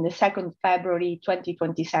 2nd February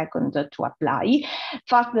 2022 to apply.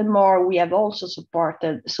 Furthermore, we have also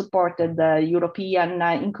supported the European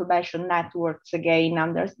incubation networks again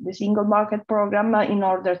under the single market program in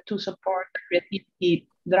order to support creativity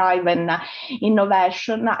driven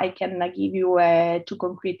innovation. I can give you 2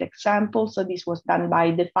 concrete examples. So this was done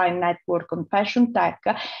by the Fine Network on Fashion Tech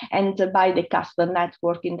and by the Custom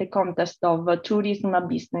Network in the context of tourism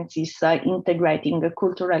businesses integrating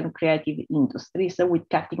cultural and creative industries with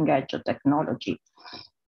cutting edge technology.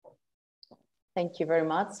 Thank you very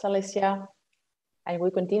much, Alessia. And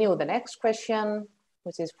we continue with the next question,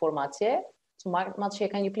 which is for Maciej. So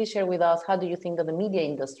Maciej, can you please share with us, how do you think that the media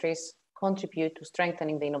industries contribute to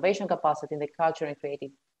strengthening the innovation capacity in the culture and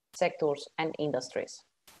creative sectors and industries?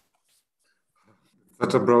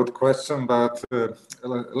 Such a broad question, but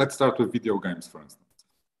let's start with video games, for instance.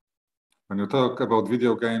 When you talk about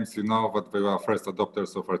video games, you know that they were first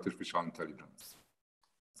adopters of artificial intelligence.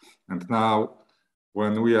 And now,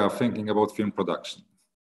 when we are thinking about film production,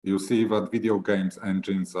 you see that video games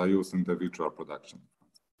engines are used in the virtual production.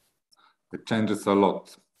 It changes a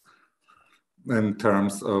lot in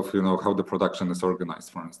terms of how the production is organized,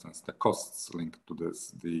 for instance, the costs linked to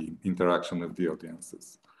this, the interaction with the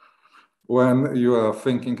audiences. When you are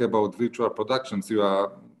thinking about virtual productions, you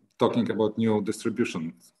are talking about new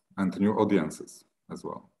distributions and new audiences as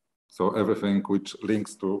well. So everything which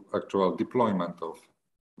links to actual deployment of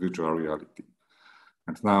virtual reality.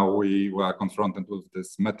 And now we were confronted with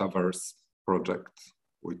this metaverse project,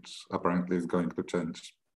 which apparently is going to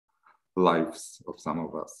change lives of some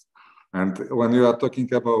of us. And when you are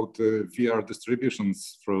talking about VR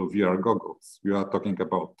distributions through VR goggles, you are talking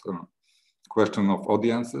about question of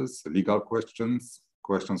audiences, legal questions,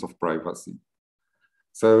 questions of privacy.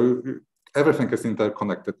 So everything is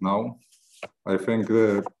interconnected now. I think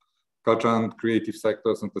culture and creative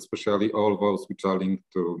sectors, and especially all those which are linked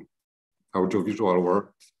to audiovisual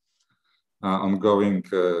work, ongoing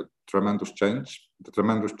tremendous change. The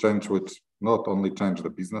tremendous change which not only change the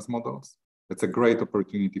business models, it's a great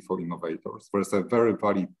opportunity for innovators. There's a very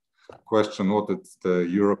valid question, what is the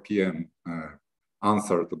European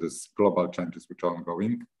answer to these global changes which are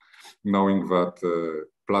ongoing, knowing that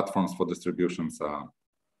platforms for distributions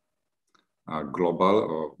are global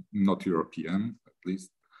or not European, at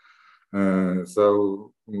least.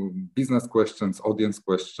 So business questions, audience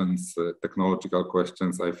questions, technological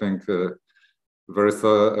questions, I think there is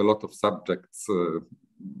a lot of subjects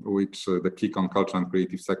which the KIC on culture and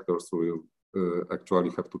creative sectors will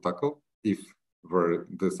actually have to tackle if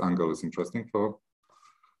this angle is interesting for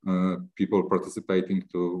people participating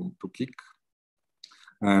to KIC.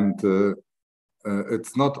 And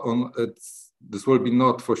it's not on, this will be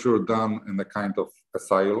not for sure done in a kind of a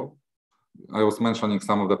silo. I was mentioning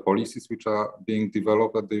some of the policies which are being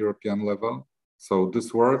developed at the European level. So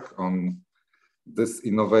this work on this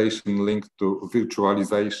innovation linked to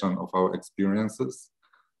virtualization of our experiences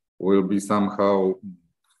will be somehow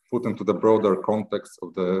put into the broader context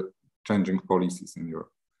of the changing policies in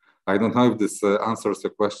Europe. I don't know if this answers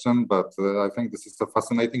your question, but I think this is a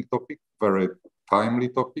fascinating topic, very timely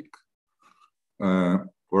topic,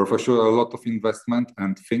 where for sure a lot of investment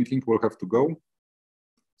and thinking will have to go.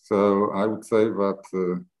 So I would say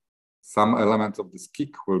that some elements of this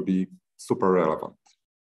KIC will be super relevant.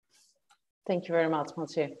 Thank you very much,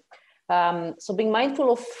 Monsieur. So being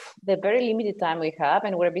mindful of the very limited time we have,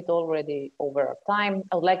 and we're a bit already over our time,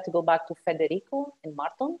 I would like to go back to Federico and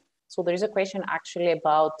Martin. So there is a question actually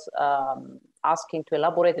about asking to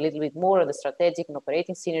elaborate a little bit more on the strategic and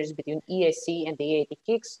operating synergies between EIC and the EIT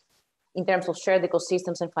KICs in terms of shared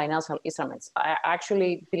ecosystems and financial instruments. I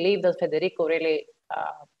actually believe that Federico really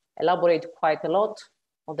elaborated quite a lot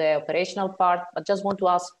on the operational part, but just want to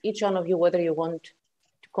ask each one of you whether you want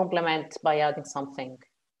to complement by adding something.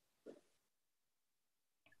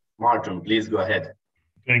 Martin, please go ahead.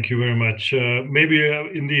 Thank you very much. Maybe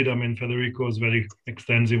indeed, I mean, Federico is very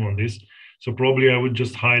extensive on this. So probably I would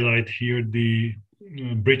just highlight here the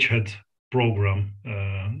Bridgehead program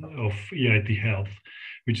of EIT Health,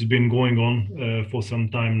 which has been going on for some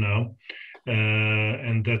time now.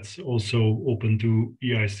 And that's also open to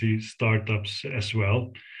EIC startups as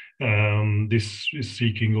well. This is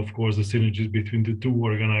seeking, of course, the synergies between the two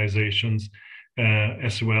organizations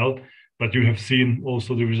as well. But you have seen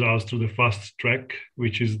also the results to the fast track,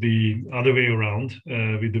 which is the other way around,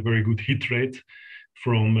 with a very good hit rate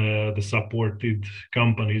from the supported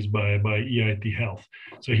companies by EIT Health.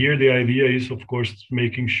 So here the idea is, of course,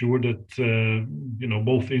 making sure that you know,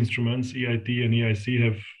 both instruments, EIT and EIC,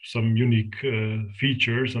 have some unique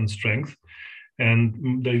features and strengths,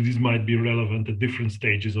 and this might be relevant at different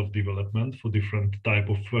stages of development for different type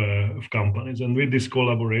of companies. And with this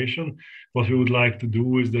collaboration, what we would like to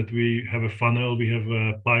do is that we have a funnel, we have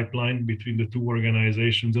a pipeline between the two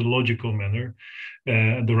organizations in a logical manner,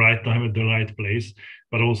 at the right time, at the right place.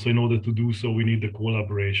 But also in order to do so, we need the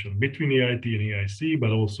collaboration between EIT and EIC, but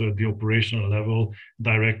also at the operational level,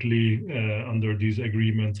 directly under these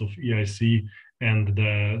agreements of EIC and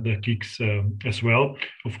the KICs as well.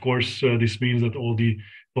 Of course, this means that all the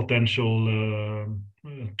potential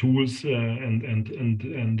tools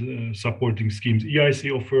and supporting schemes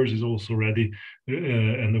EIC offers is also ready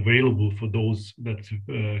and available for those that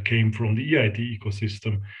came from the EIT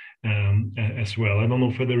ecosystem as well. I don't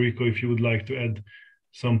know, Federico, if you would like to add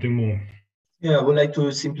something more. Yeah, I would like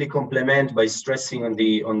to simply complement by stressing on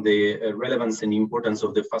the relevance and importance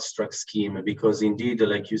of the fast track scheme, because indeed,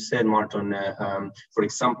 like you said, Martin, for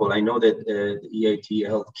example, I know that EIT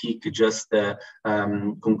Health KIC just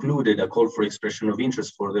concluded a call for expression of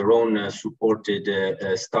interest for their own supported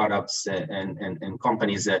startups and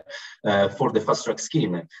companies for the fast track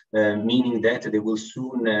scheme, meaning that they will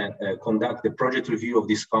soon conduct the project review of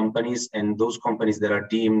these companies, and those companies that are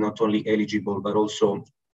deemed not only eligible but also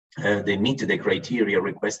they meet the criteria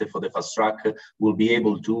requested for the fast track will be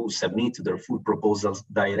able to submit their full proposals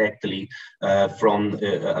directly from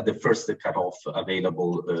the first cutoff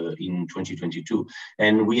available in 2022.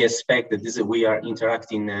 And we expect that we are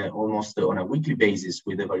interacting almost on a weekly basis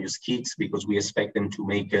with the various KICs, because we expect them to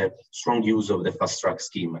make a strong use of the fast track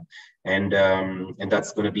scheme. And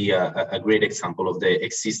that's going to be a great example of the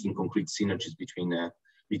existing concrete synergies between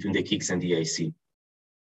the KICs and the EIC.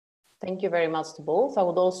 Thank you very much to both. I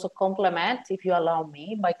would also complement, if you allow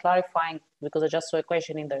me, by clarifying, because I just saw a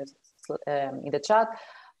question in the chat,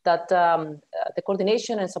 that the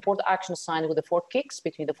coordination and support action signed with the 4 KICs,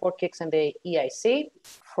 between the 4 KICs and the EIC,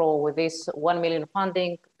 with this 1 million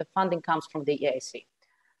funding, the funding comes from the EIC.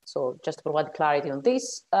 So just to provide clarity on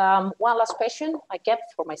this. One last question I kept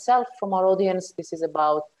for myself from our audience. This is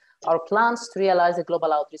about our plans to realize the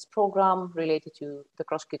global outreach program related to the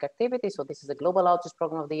cross-kick activity. So this is a global outreach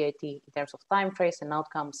program of the EIT in terms of time frames and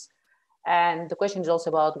outcomes. And the question is also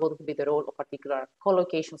about what would be the role of particular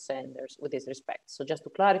co-location centers with this respect. So just to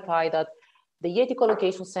clarify that the EIT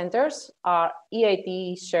co-location centers are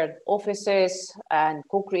EIT shared offices and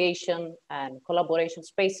co-creation and collaboration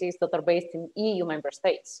spaces that are based in EU member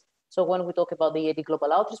states. So when we talk about the EIT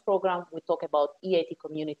Global Outreach Program, we talk about EIT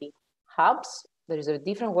Community hubs. There is a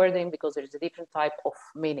different wording because there is a different type of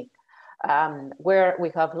meaning, where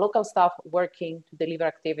we have local staff working to deliver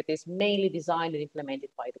activities mainly designed and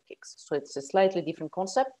implemented by the KICs. So it's a slightly different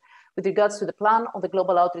concept. With regards to the plan of the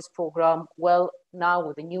Global Outreach Program, well, now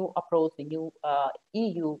with the new approach, the new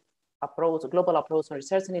EU approach, the global approach on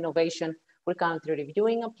research and innovation, we're currently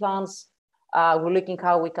reviewing our plans. We're looking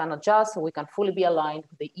how we can adjust so we can fully be aligned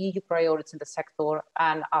with the EU priorities in the sector.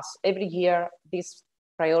 And as every year, these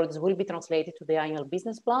priorities will be translated to the annual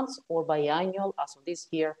business plans or biannual, as of this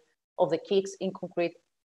year, of the KICs in concrete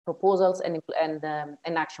proposals and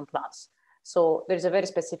action plans. So there's a very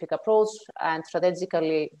specific approach, and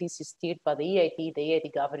strategically, this is steered by the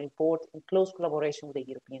EIT Governing Board in close collaboration with the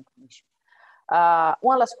European Commission.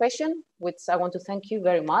 One last question, which I want to thank you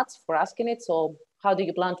very much for asking it. So how do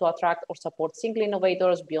you plan to attract or support single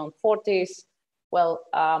innovators beyond 40s? Well,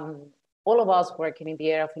 all of us working in the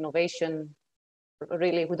area of innovation,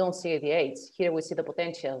 really, we don't see the age. Here we see the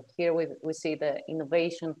potential. Here we see the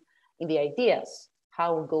innovation in the ideas,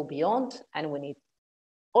 how we go beyond, and we need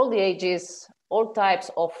all the ages, all types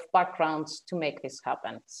of backgrounds to make this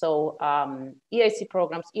happen. So EIT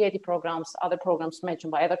programs, other programs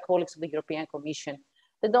mentioned by other colleagues of the European Commission,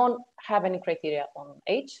 they don't have any criteria on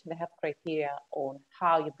age, they have criteria on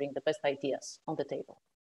how you bring the best ideas on the table.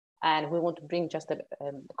 And we want to bring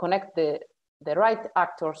connect the right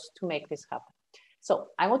actors to make this happen. So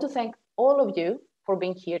I want to thank all of you for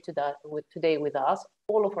being here today with us,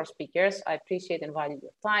 all of our speakers. I appreciate and value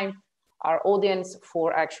your time. Our audience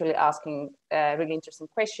for actually asking really interesting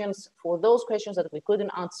questions. For those questions that we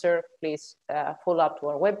couldn't answer, please follow up to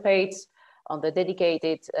our webpage on the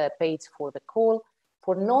dedicated page for the call.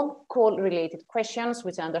 For non-call related questions,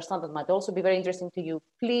 which I understand that might also be very interesting to you,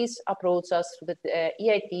 please approach us through the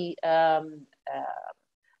EIT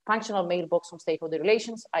functional mailbox on stakeholder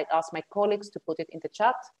relations. I'd ask my colleagues to put it in the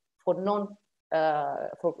chat for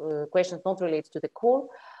questions not related to the call.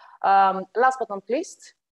 Last but not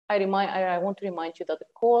least, I want to remind you that the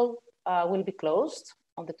call will be closed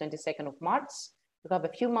on the 22nd of March. You have a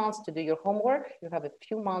few months to do your homework. You have a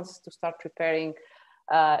few months to start preparing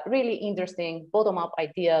really interesting bottom-up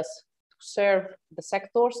ideas to serve the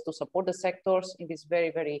sectors, to support the sectors in this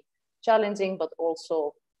very, very challenging, but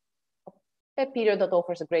also a period that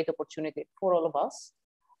offers a great opportunity for all of us.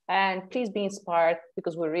 And please be inspired,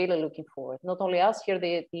 because we're really looking forward, not only us here,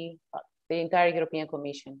 the entire European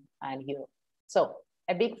Commission and Europe. So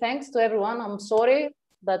a big thanks to everyone. I'm sorry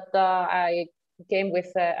that I came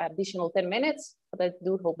with additional 10 minutes, but I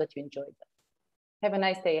do hope that you enjoyed that. Have a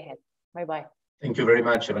nice day ahead. Bye-bye. Thank you very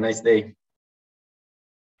much. Have a nice day.